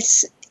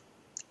 It's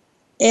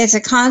a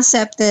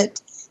concept that,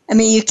 I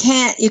mean, you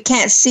can't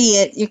see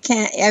it.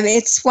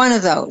 It's one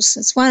of those.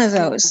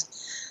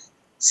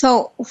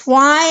 So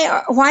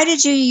why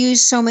did you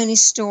use so many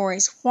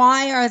stories?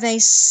 Why are they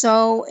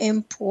so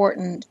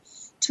important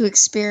to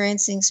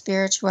experiencing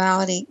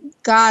spirituality?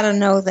 Gotta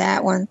know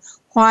that one.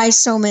 Why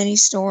so many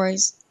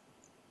stories?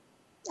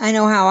 I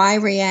know how I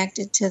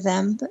reacted to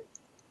them, but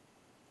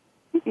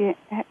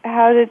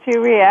how did you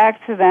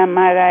react to them,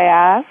 might I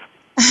ask?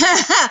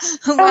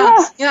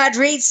 Well, I'd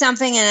read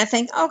something and I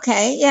think,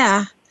 okay,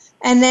 yeah.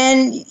 And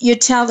then you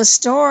tell the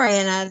story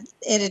and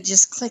it'd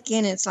just click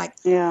in. It's like,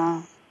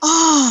 yeah.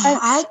 Oh,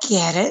 I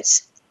get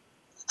it.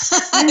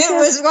 It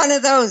was one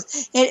of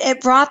those.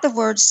 It brought the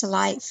words to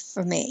life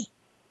for me.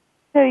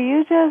 So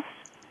you just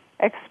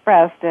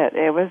expressed it.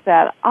 It was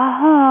that,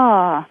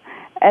 aha.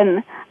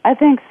 And I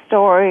think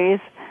stories,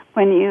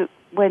 when you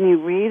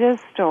read a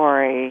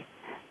story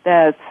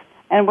that's,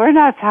 and we're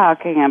not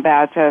talking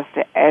about just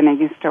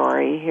any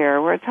story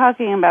here. We're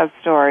talking about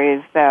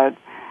stories that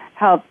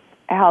help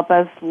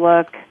us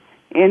look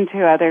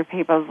into other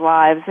people's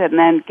lives and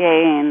then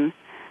gain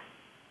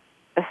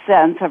a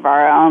sense of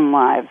our own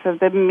lives, of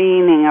the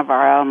meaning of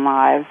our own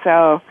lives.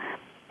 So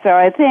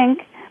I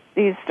think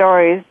these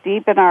stories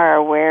deepen our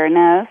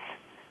awareness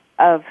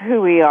of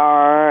who we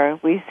are.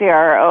 We see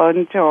our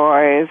own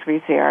joys,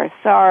 we see our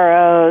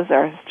sorrows,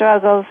 our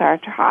struggles, our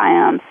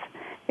triumphs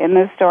in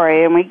the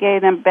story, and we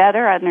gain a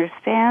better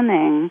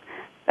understanding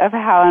of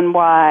how and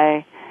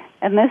why,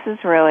 and this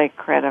is really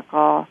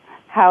critical,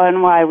 how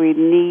and why we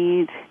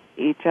need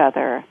each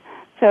other.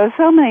 So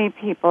many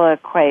people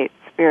equate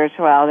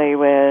spirituality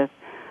with,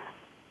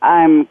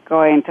 I'm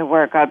going to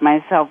work on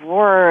my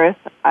self-worth,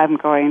 I'm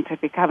going to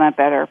become a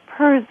better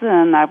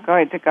person, I'm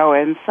going to go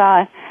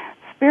inside.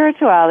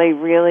 Spirituality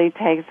really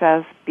takes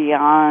us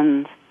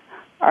beyond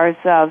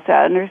ourselves to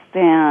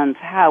understand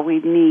how we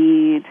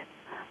need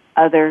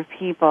other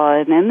people.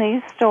 And in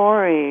these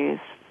stories,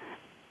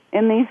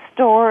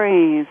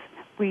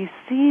 we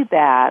see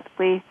that.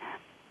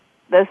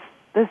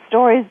 The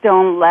stories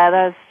don't let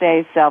us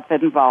stay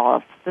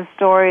self-involved. The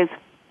stories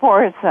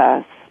force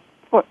us,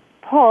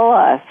 pull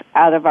us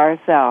out of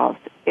ourselves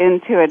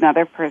into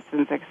another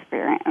person's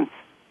experience.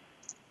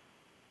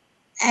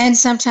 And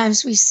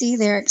sometimes we see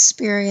their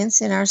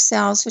experience in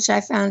ourselves, which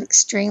I found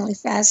extremely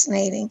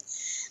fascinating.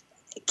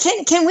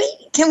 Can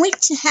we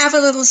have a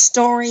little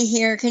story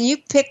here? Can you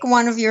pick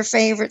one of your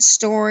favorite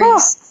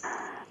stories?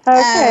 Oh,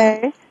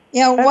 okay.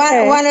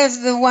 One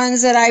of the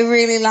ones that I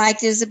really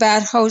liked is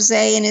about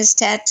Jose and his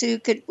tattoo.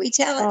 Could we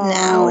tell it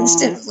now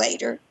instead of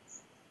later?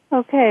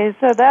 Okay,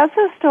 so that's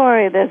a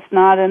story that's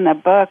not in the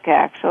book,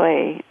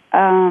 actually.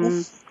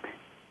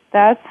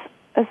 That's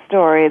a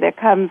story that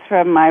comes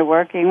from my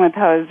working with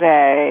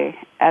Jose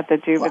at the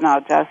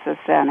Juvenile Justice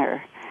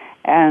Center.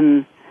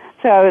 And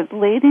so I was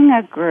leading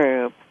a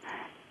group.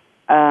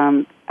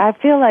 I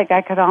feel like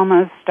I could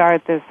almost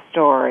start this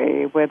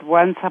story with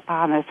Once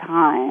Upon a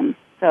Time.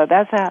 So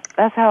that's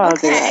how I'll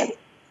do it.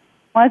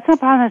 Once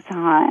upon a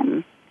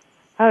time,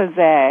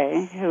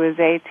 Jose, who was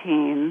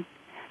 18,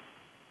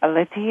 a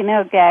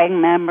Latino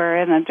gang member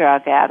and a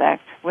drug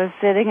addict, was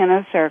sitting in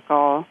a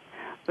circle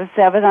with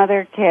 7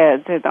 other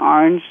kids in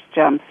orange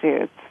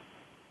jumpsuits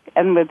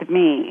and with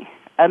me,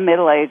 a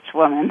middle-aged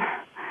woman.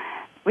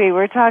 We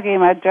were talking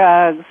about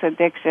drugs,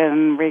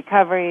 addiction,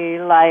 recovery,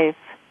 life.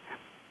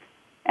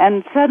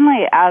 And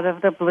suddenly, out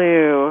of the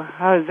blue,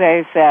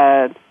 Jose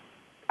said,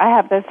 "I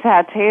have this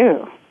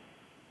tattoo."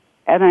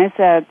 And I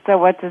said, "So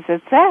what does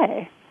it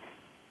say?"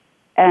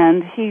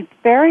 And he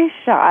very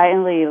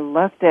shyly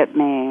looked at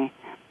me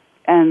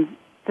and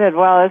said,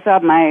 "Well, it's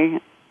on my,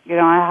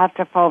 I have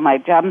to pull my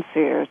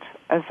jumpsuit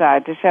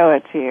aside to show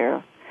it to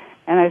you."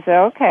 And I said,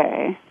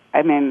 "Okay."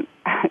 I mean,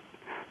 I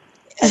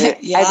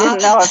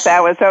didn't know if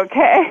that was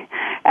okay,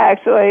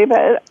 actually,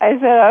 but I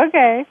said,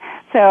 "Okay."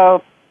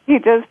 So he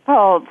just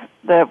pulled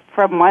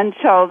from one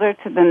shoulder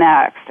to the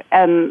next,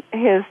 and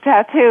his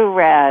tattoo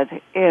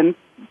read in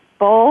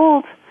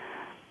bold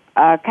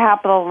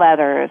capital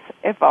letters,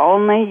 "If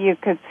only you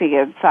could see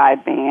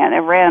inside me." And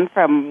it ran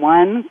from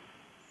one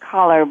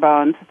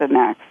collarbone to the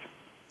next.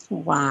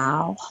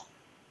 Wow.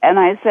 And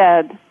I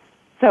said,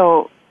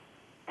 "So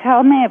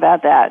tell me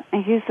about that."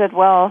 And he said,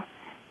 "Well,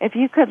 if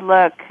you could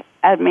look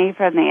at me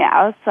from the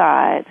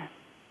outside,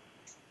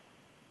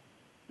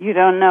 you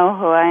don't know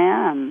who I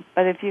am.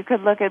 But if you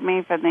could look at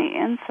me from the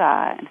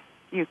inside,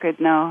 you could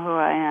know who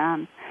I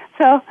am."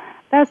 So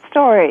that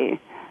story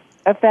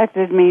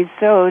affected me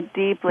so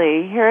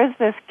deeply. Here's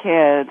this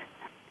kid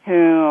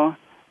who,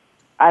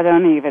 I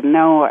don't even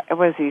know,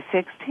 was he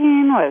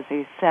 16? Was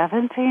he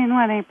 17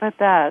 when he put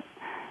that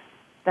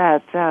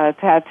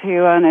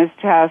tattoo on his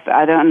chest?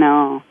 I don't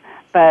know.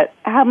 But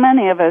how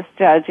many of us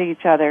judge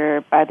each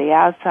other by the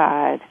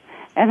outside?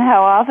 And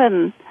how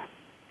often,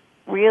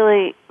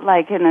 really,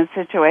 like in a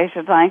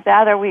situation like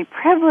that, are we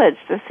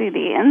privileged to see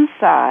the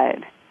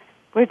inside,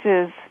 which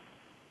is,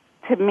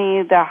 to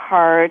me, the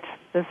heart,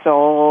 the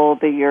soul,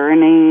 the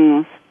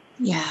yearnings,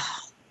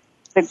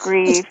 the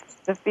grief,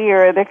 the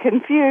fear, the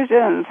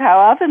confusions. How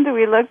often do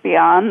we look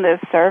beyond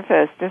this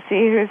surface to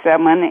see who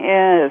someone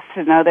is,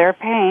 to know their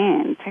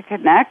pain, to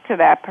connect to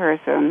that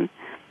person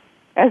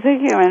as a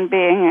human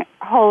being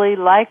wholly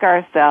like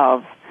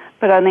ourselves,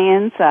 but on the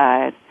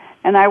inside?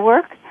 And I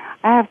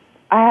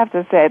have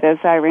to say this,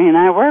 Irene,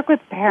 I work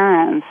with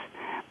parents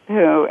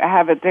who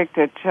have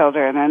addicted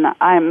children, and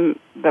I'm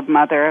the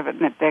mother of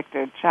an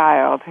addicted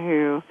child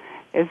who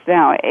is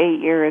now 8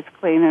 years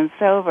clean and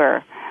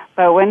sober.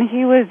 But when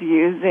he was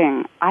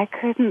using, I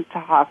couldn't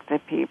talk to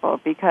people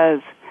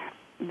because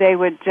they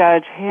would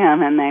judge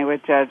him and they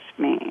would judge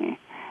me.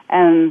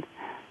 And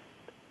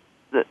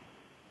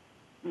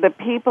the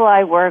people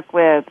I work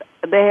with,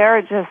 they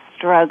are just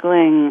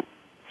struggling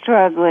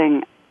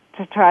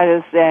to try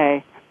to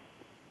say,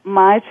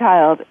 my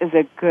child is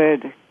a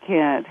good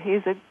kid.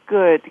 He's a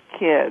good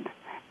kid.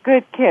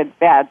 Good kid,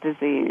 bad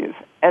disease.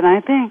 And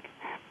I think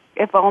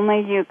if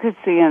only you could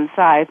see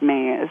inside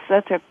me is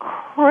such a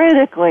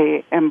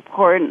critically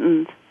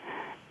important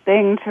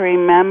thing to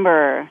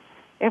remember.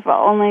 If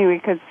only we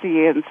could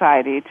see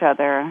inside each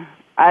other.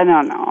 I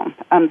don't know.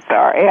 I'm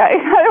sorry.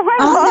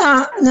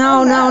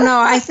 No.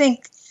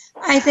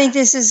 I think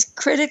this is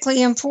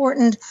critically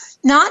important,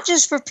 not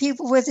just for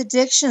people with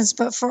addictions,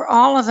 but for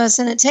all of us.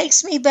 And it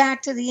takes me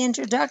back to the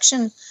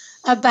introduction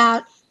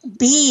about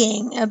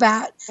being,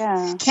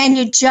 can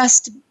you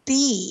just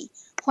be?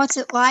 What's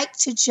it like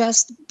to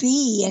just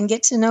be and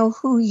get to know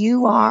who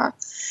you are?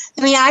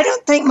 I mean, I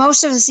don't think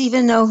most of us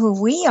even know who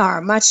we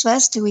are, much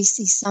less do we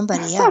see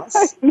somebody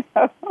else.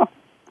 No.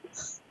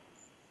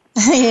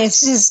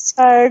 It's just...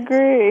 I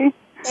agree.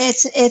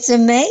 It's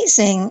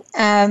amazing.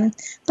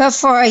 But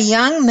for a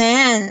young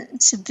man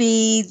to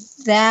be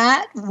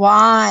that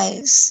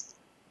wise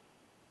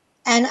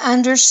and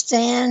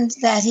understand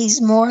that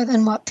he's more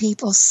than what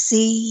people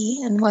see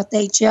and what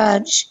they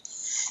judge,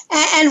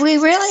 And we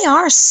really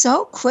are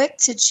so quick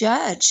to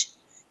judge.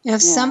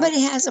 If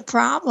somebody has a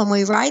problem,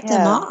 we write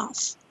them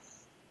off.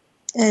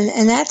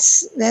 And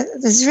that's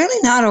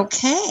really not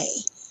okay.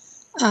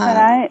 When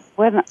I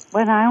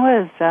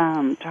was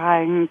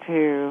trying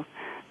to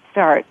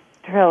start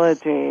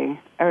Trilogy,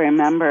 I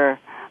remember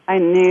I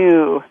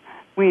knew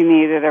we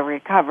needed a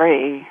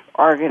recovery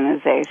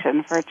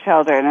organization for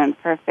children and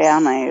for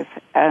families.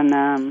 And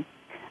I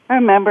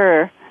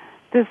remember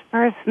this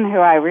person who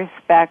I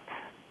respect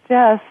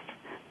just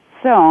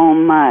so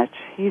much.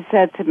 He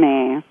said to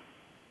me,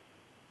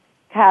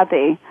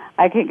 Kathy,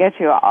 I could get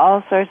you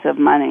all sorts of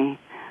money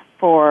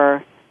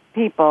for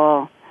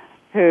people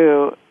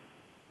who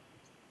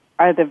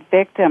are the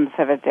victims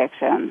of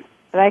addiction,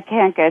 but I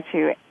can't get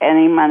you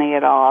any money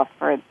at all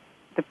for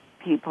the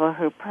people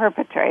who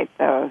perpetrate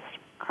those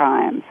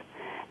crimes.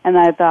 And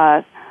I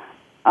thought,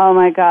 oh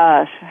my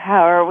gosh,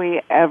 how are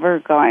we ever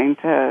going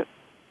to,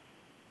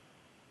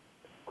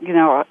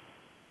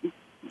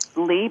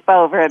 leap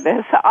over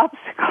this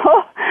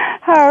obstacle?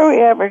 How are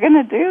we ever going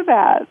to do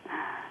that?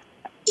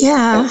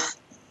 Yeah.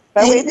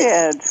 But we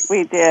did.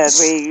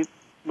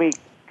 We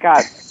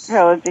got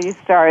Trilogy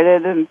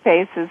started, and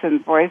Faces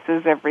and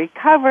Voices of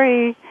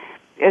Recovery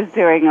is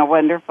doing a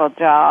wonderful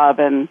job.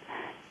 And,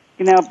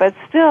 but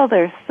still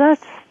there's such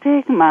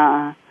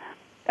stigma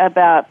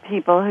about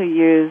people who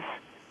use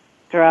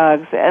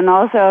drugs, and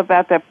also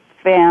about the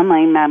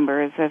family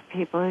members of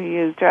people who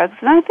use drugs.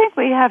 And I think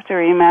we have to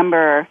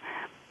remember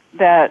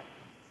that,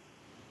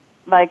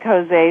 like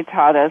Jose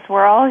taught us,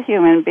 we're all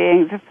human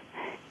beings.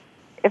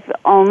 If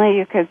only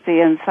you could see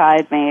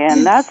inside me.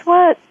 And that's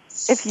what,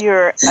 if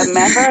you're a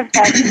member of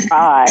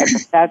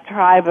that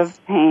tribe of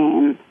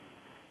pain,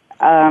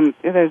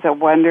 there's a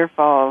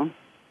wonderful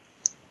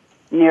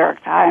New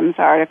York Times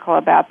article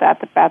about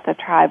the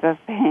tribe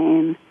of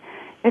pain.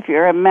 If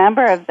you're a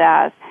member of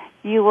that,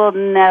 you will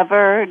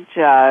never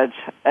judge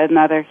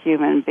another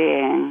human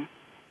being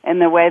in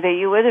the way that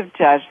you would have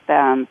judged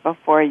them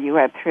before you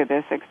went through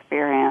this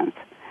experience.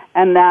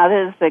 And that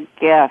is the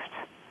gift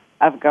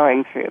of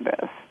going through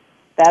this.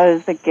 That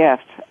is the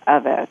gift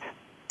of it.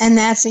 And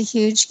that's a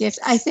huge gift.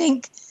 I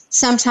think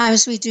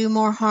sometimes we do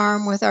more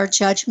harm with our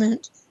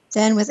judgment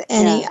than with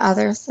any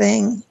other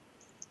thing.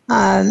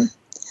 And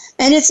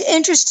it's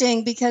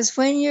interesting because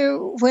when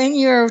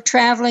you're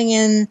traveling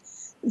in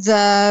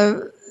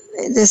the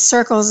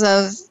circles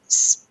of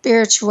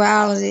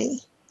spirituality,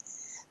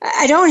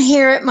 I don't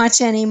hear it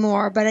much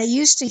anymore, but I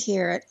used to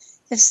hear it.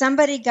 If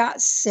somebody got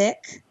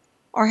sick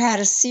or had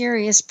a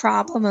serious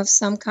problem of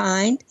some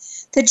kind,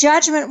 the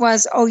judgment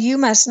was, oh, you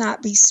must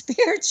not be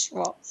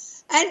spiritual.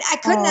 And I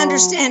couldn't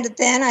understand it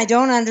then. I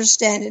don't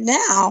understand it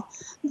now.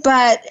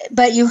 But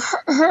you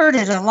heard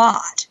it a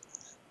lot.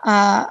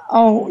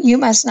 Oh, you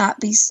must not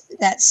be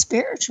that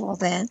spiritual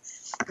then.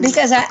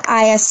 Because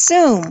I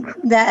assume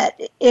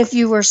that if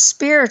you were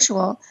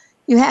spiritual,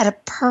 you had a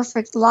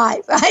perfect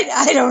life.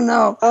 I don't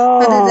know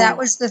whether that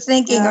was the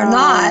thinking or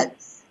not.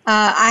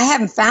 I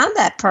haven't found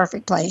that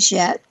perfect place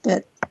yet,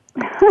 but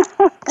this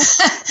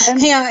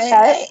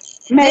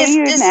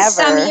is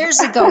some years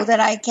ago that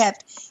I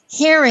kept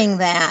hearing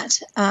that,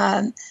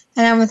 and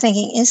I'm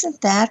thinking,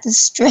 isn't that the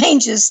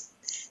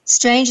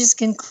strangest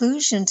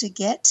conclusion to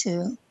get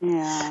to?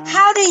 Yeah.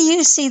 How do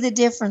you see the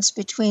difference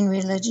between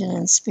religion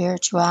and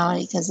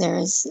spirituality? Because there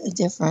is a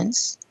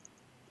difference.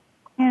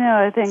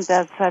 I think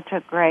that's such a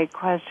great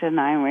question,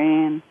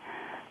 Irene.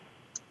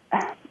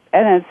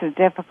 And it's a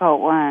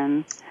difficult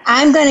one.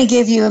 I'm going to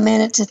give you a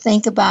minute to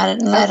think about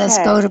it and let us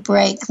go to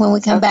break. When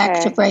we come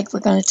back to break, we're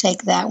going to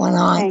take that one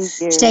on.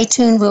 Thank you. Stay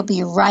tuned. We'll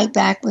be right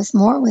back with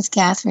more with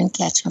Catherine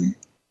Ketchum.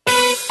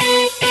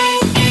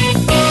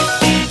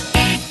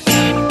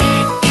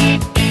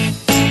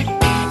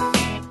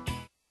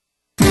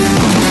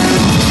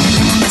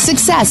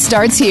 Success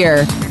starts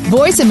here.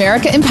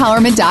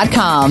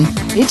 VoiceAmericaEmpowerment.com.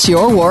 It's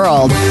your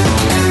world.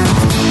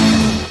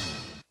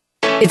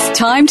 It's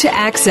time to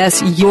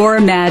access your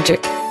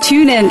magic.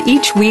 Tune in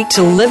each week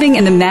to Living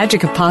in the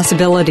Magic of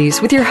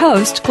Possibilities with your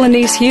host,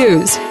 Glenice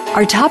Hughes.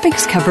 Our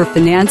topics cover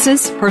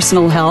finances,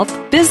 personal health,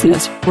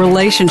 business,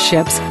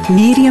 relationships,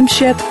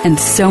 mediumship, and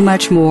so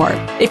much more.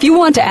 If you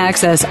want to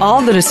access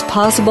all that is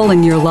possible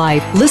in your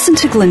life, listen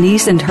to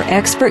Glenice and her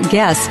expert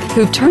guests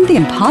who've turned the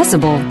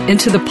impossible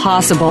into the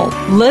possible.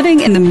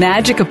 Living in the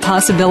Magic of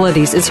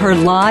Possibilities is heard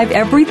live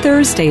every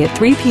Thursday at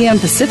 3 p.m.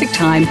 Pacific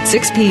Time,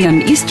 6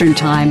 p.m. Eastern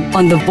Time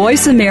on the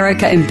Voice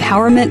America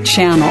Empowerment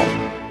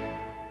Channel.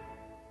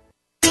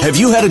 Have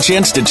you had a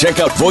chance to check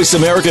out Voice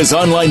America's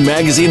online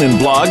magazine and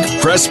blog,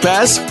 Press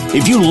Pass?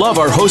 If you love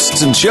our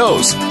hosts and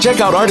shows,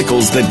 check out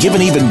articles that give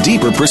an even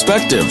deeper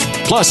perspective.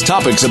 Plus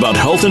topics about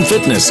health and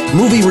fitness,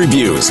 movie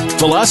reviews,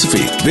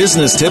 philosophy,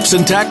 business tips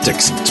and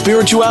tactics,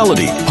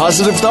 spirituality,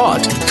 positive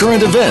thought,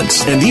 current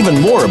events, and even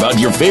more about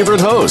your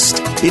favorite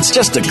host. It's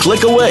just a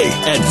click away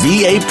at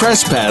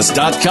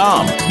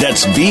vapresspass.com.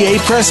 That's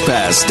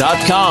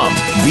vapresspass.com.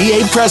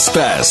 VA Press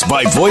Pass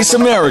by Voice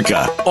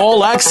America.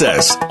 All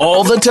access,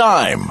 all the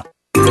time.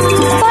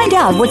 Find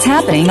out what's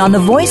happening on the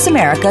Voice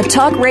America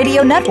Talk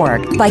Radio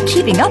Network by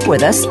keeping up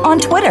with us on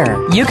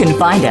Twitter. You can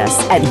find us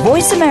at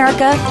Voice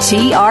America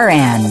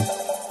TRN.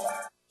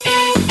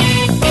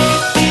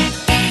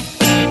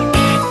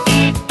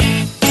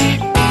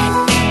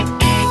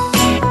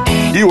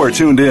 You are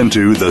tuned in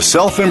to The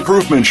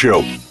Self-Improvement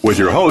Show with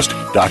your host,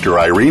 Dr.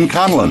 Irene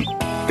Conlon.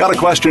 Got a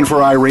question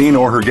for Irene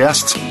or her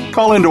guests?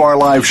 Call into our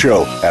live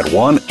show at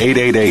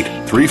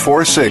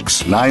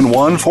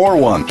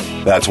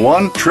 1-888-346-9141. That's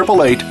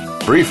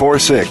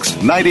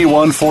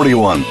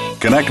 1-888-346-9141.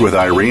 Connect with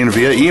Irene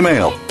via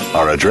email.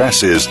 Our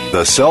address is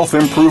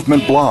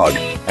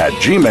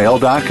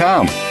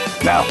theselfimprovementblog@gmail.com.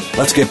 Now,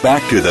 let's get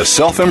back to The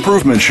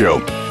Self-Improvement Show.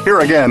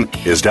 Here again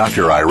is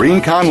Dr. Irene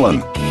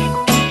Conlon.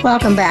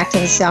 Welcome back to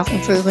the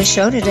Self-Improvement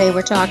Show. Today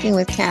we're talking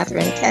with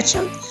Catherine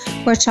Ketchum.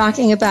 We're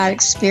talking about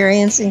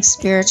experiencing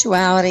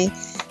spirituality.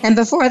 And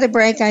before the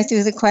break, I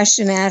threw the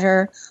question at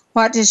her,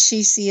 what does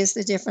she see as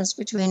the difference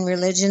between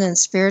religion and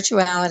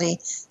spirituality?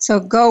 So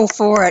go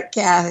for it,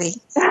 Kathy.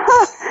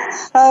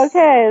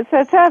 Okay, it's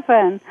a tough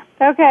one.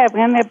 Okay, I'm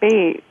going to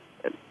be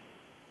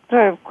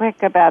sort of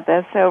quick about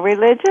this. So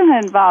religion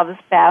involves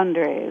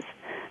boundaries.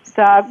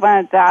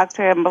 Dogma,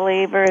 doctrine,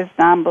 believers,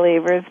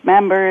 non-believers,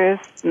 members,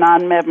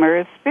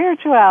 non-members.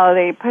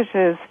 Spirituality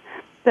pushes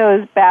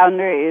those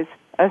boundaries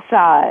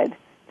aside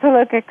to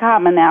look at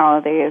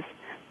commonalities.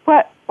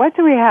 What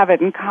do we have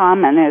in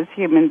common as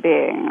human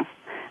beings?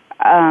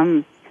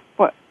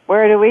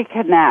 Where do we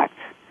connect?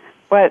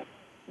 What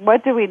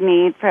do we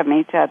need from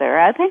each other?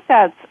 I think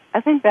that's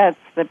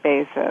the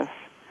basis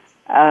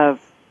of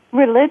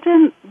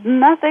religion.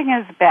 Nothing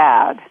is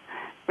bad.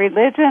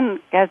 Religion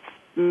gets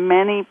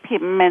many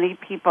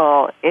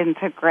people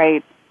into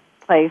great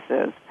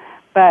places,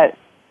 but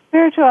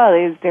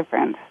spirituality is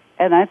different,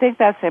 and I think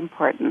that's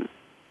important.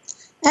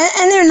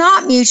 And they're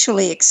not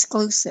mutually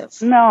exclusive.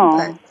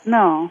 No.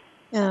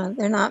 Yeah,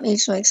 they're not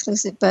mutually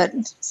exclusive, but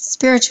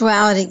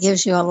spirituality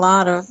gives you a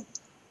lot of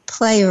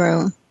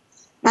playroom.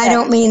 Yeah. I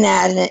don't mean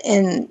that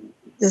in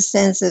the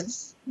sense of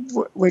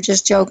we're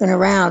just joking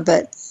around,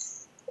 but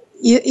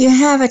you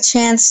have a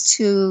chance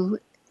to,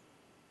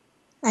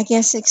 I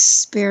guess,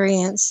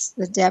 experience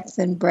the depth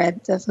and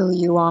breadth of who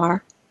you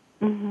are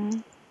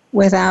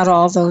without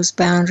all those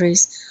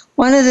boundaries.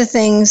 One of the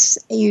things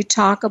you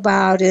talk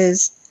about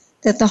is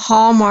that the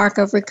hallmark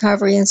of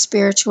recovery and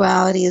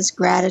spirituality is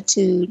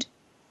gratitude.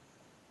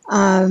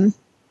 Can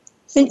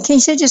you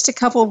say just a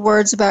couple of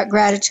words about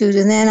gratitude,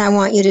 and then I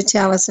want you to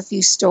tell us a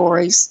few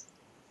stories.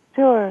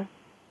 Sure.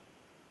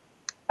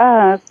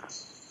 I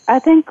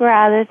think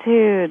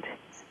gratitude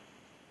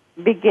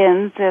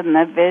begins in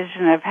the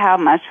vision of how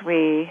much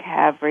we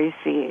have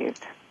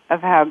received,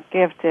 of how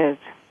gifted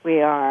we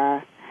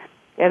are.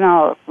 And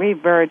I'll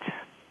revert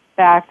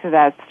back to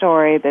that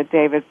story that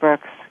David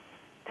Brooks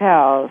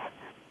tells.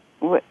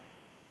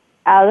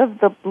 Out of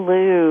the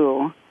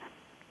blue,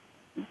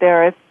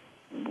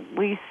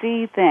 we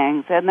see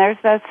things, and there's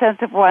that sense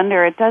of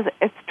wonder.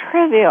 It's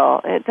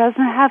trivial. It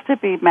doesn't have to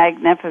be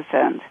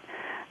magnificent.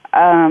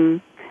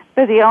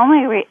 But the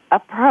only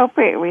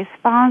appropriate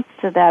response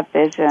to that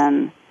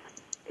vision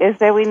is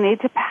that we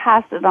need to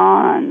pass it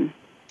on.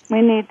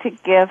 We need to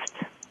gift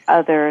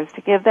others,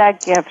 to give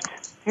that gift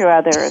to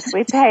others.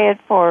 We pay it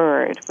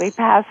forward. We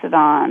pass it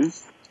on.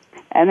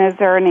 And as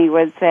Ernie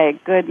would say,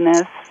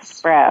 goodness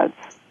spreads.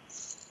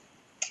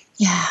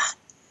 Yeah.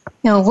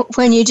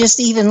 When you just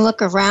even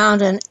look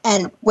around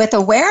and with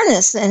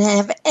awareness and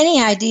have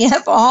any idea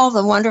of all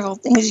the wonderful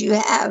things you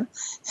have,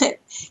 it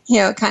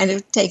kind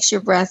of takes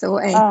your breath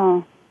away.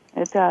 Oh,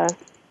 it does.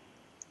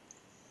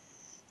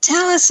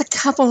 Tell us a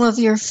couple of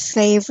your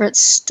favorite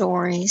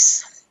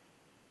stories.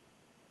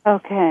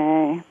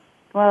 Okay.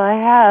 Well,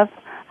 I'm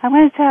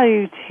going to tell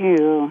you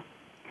two.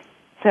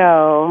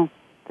 So,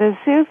 the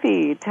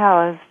Sufi tell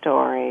a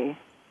story.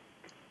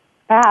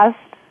 Past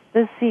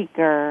the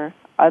seeker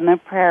on the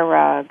prayer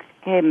rug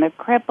came the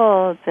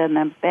crippled and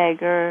the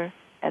beggar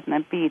and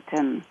the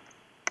beaten.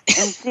 And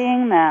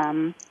seeing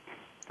them,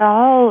 the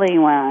Holy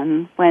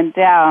One went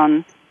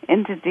down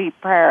into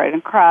deep prayer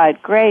and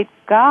cried, "Great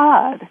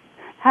God,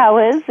 how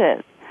is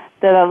it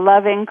that a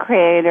loving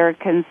Creator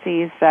can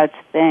see such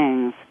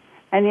things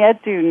and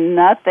yet do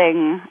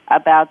nothing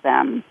about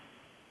them?"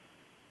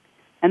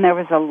 And there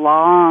was a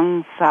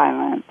long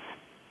silence.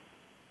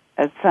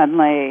 And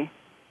suddenly,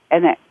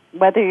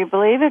 whether you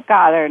believe it,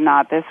 God, or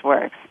not, this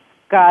works.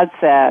 God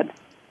said,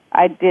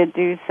 "I did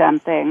do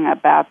something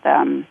about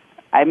them.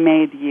 I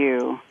made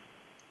you."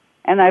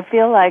 And I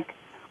feel like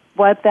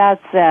what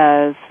that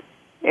says,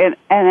 and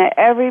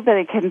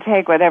everybody can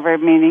take whatever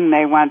meaning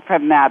they want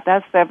from that.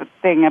 That's the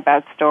thing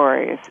about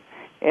stories,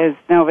 is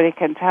nobody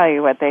can tell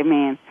you what they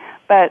mean.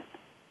 But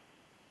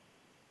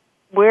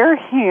we're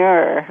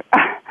here.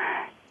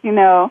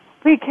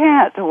 We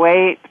can't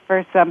wait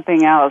for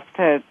something else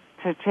to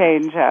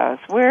change us.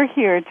 We're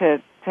here to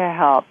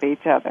help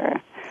each other.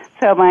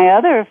 So my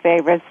other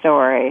favorite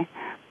story,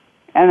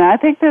 and I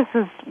think this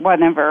is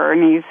one of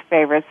Ernie's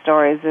favorite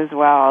stories as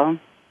well.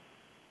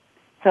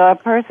 So a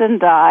person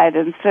died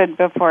and stood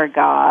before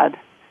God,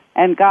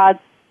 and God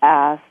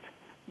asked,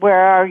 "Where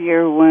are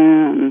your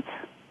wounds?"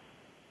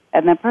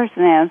 And the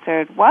person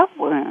answered, "What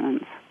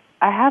wounds?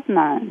 I have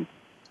none."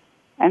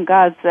 And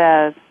God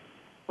said,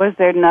 "Was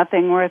there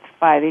nothing worth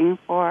fighting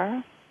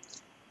for?"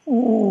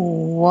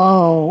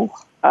 Whoa.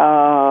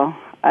 Oh,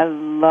 I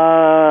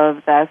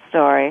love that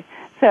story.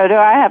 So do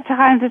I have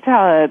time to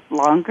tell a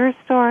longer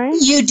story?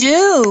 You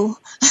do.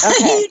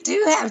 Okay. You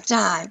do have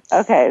time.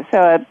 Okay,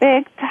 so a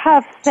big,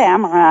 tough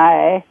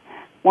samurai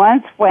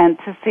once went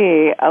to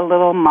see a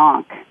little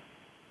monk,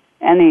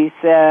 and he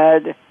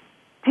said,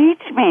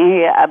 "Teach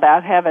me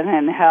about heaven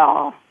and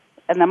hell."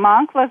 And the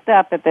monk looked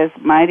up at this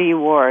mighty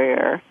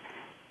warrior,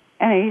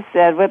 and he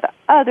said with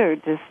utter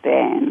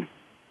disdain,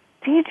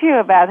 "Teach you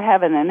about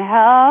heaven and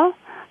hell?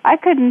 I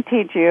couldn't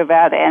teach you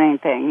about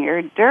anything.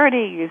 You're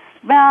dirty, you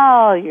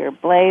smell, your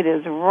blade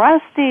is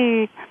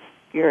rusty,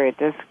 you're a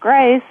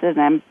disgrace, an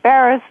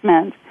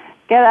embarrassment.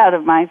 Get out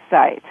of my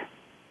sight.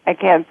 I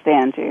can't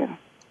stand you."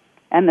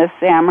 And the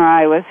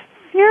samurai was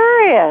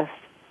furious.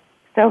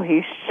 So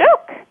he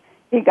shook.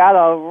 He got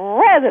all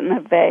red in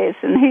the face,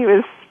 and he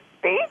was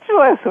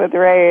speechless with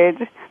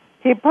rage.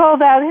 He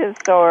pulled out his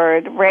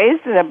sword,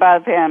 raised it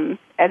above him,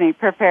 and he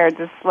prepared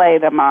to slay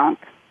the monk.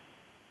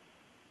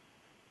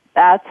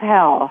 "That's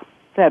hell,"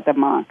 said the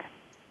monk.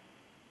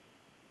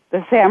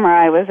 The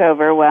samurai was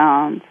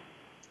overwhelmed.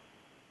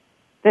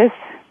 This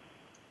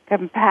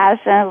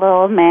compassionate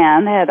little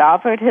man had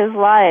offered his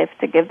life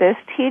to give this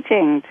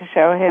teaching to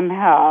show him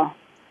hell.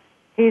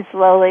 He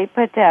slowly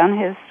put down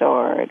his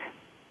sword,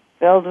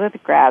 filled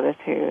with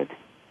gratitude.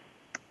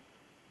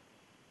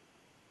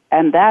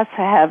 "And that's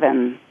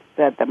heaven,"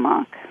 said the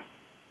monk.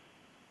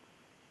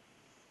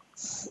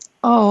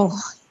 Oh,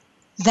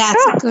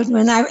 that's a good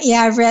one.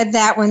 I read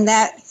that one.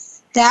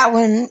 That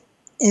one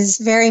is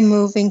very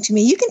moving to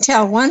me. You can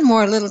tell one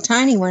more little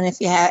tiny one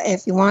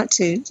if you want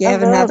to. Do you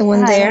have another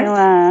one there?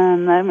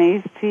 One. Let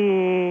me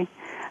see.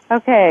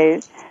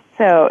 Okay,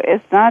 so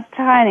it's not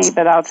tiny,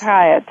 but I'll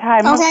try it.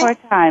 Time before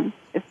time.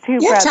 It's two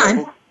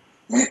brothers.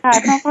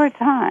 Time before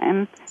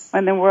time,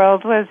 when the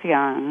world was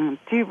young,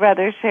 two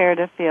brothers shared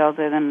a field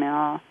and a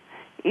mill.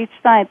 Each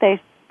night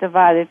they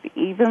divided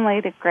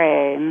evenly the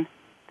grain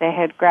they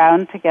had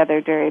ground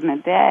together during the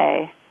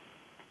day.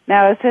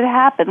 Now, as it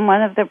happened,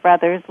 one of the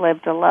brothers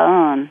lived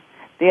alone.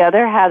 The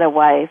other had a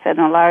wife and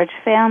a large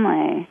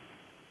family.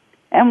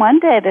 And one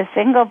day the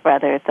single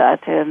brother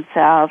thought to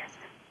himself,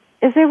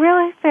 "Is it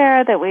really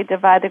fair that we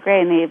divide the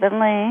grain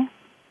evenly?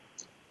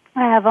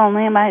 I have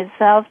only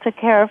myself to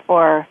care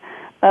for,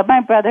 but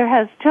my brother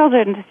has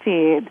children to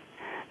feed."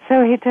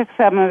 So he took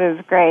some of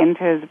his grain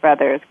to his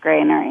brother's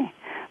granary.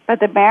 But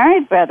the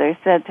married brother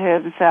said to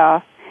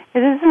himself,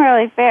 "It isn't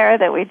really fair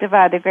that we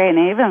divide the grain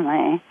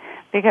evenly,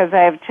 because I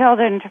have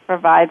children to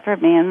provide for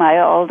me in my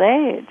old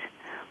age.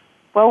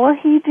 What will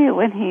he do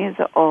when he is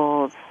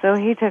old?" So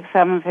he took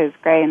some of his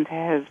grain to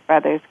his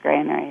brother's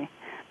granary.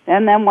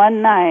 And then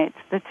one night,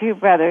 the two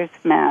brothers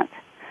met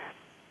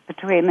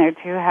between their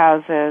two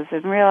houses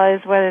and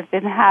realized what had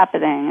been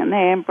happening, and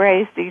they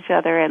embraced each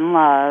other in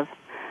love.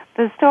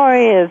 The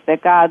story is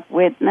that God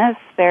witnessed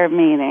their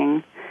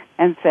meeting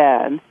and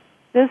said,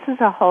 "This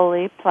is a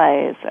holy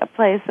place, a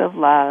place of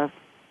love,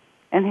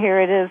 and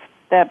here it is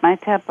that my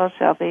temple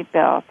shall be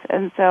built."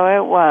 And so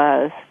it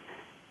was.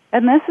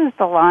 And this is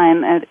the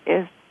line that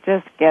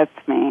just gets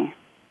me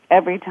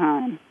every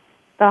time.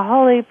 The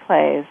holy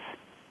place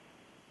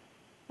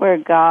where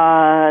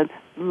God,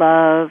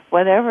 love,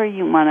 whatever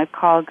you want to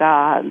call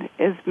God,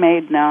 is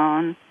made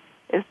known,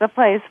 is the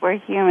place where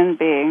human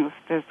beings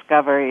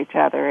discover each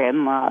other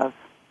in love.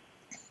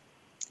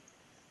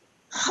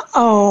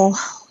 Oh,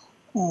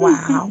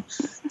 wow.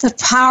 The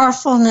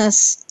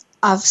powerfulness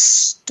of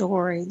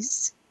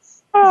stories.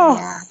 Oh,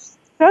 yeah.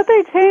 Don't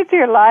they change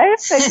your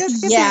life? They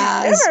just give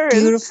yeah, you it's shivers.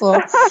 beautiful.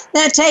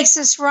 That takes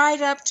us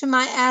right up to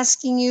my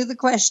asking you the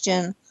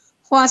question.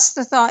 What's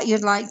the thought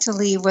you'd like to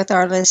leave with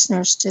our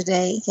listeners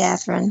today,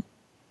 Catherine?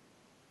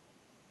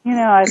 You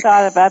know, I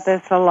thought about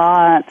this a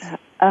lot,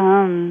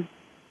 and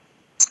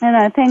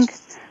I think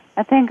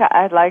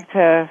I'd like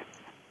to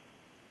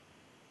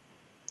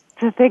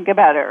think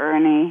about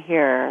Ernie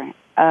here.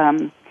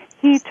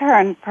 He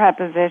turned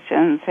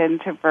prepositions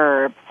into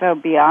verbs, so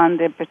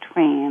beyond and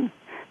between.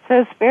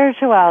 So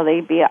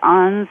spirituality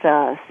beyonds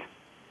us,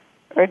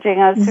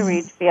 urging us to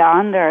reach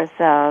beyond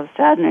ourselves,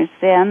 to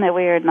understand that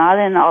we are not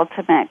in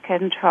ultimate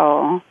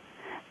control,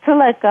 to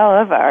let go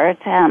of our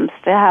attempts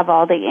to have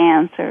all the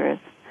answers,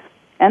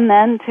 and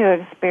then to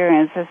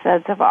experience a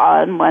sense of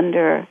awe and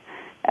wonder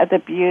at the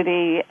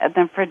beauty and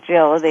the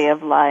fragility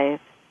of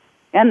life.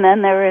 And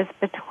then there is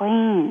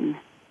between.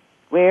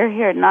 We're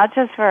here not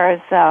just for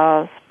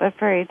ourselves, but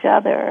for each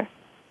other.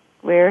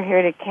 We're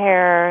here to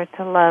care,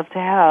 to love, to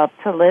help,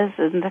 to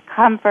listen, to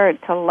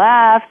comfort, to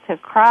laugh, to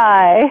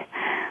cry.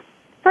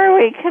 For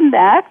we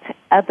connect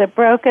at the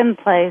broken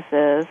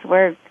places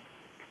where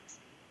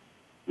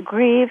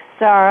grief,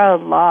 sorrow,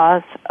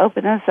 loss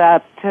open us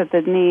up to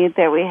the need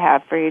that we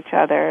have for each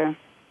other.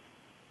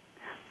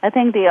 I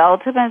think the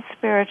ultimate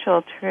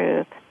spiritual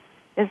truth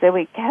is that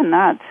we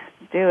cannot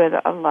do it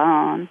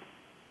alone.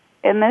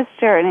 in this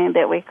journey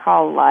that we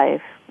call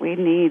life, we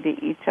need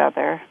each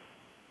other.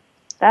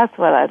 That's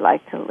what I'd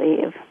like to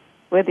leave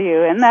with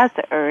you, and that's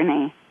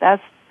Ernie.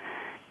 That's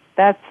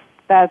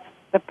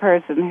the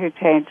person who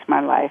changed my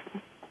life.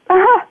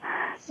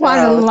 What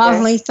a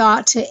lovely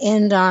thought to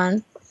end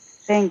on.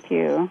 Thank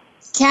you.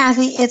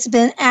 Kathy, it's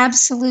been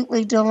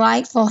absolutely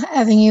delightful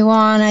having you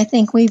on. I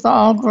think we've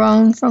all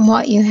grown from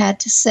what you had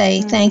to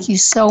say. Thank you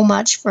so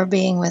much for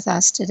being with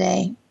us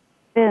today.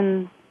 It's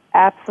been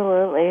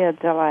absolutely a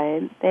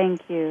delight.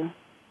 Thank you.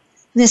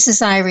 This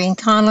is Irene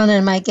Conlon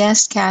and my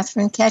guest,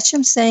 Catherine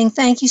Ketchum, saying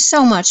thank you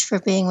so much for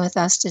being with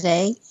us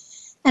today.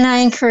 And I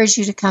encourage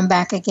you to come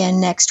back again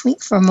next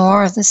week for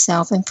more of the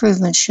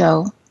Self-Improvement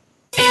Show.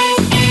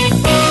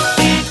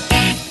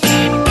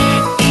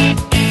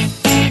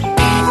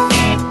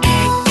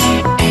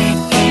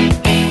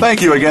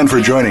 Thank you again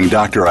for joining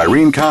Dr.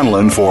 Irene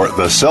Conlon for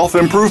The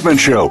Self-Improvement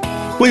Show.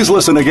 Please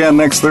listen again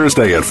next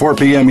Thursday at 4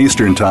 p.m.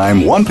 Eastern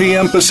Time, 1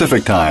 p.m.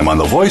 Pacific Time on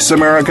the Voice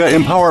America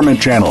Empowerment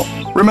Channel.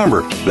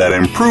 Remember that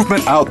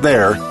improvement out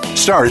there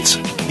starts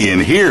in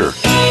here.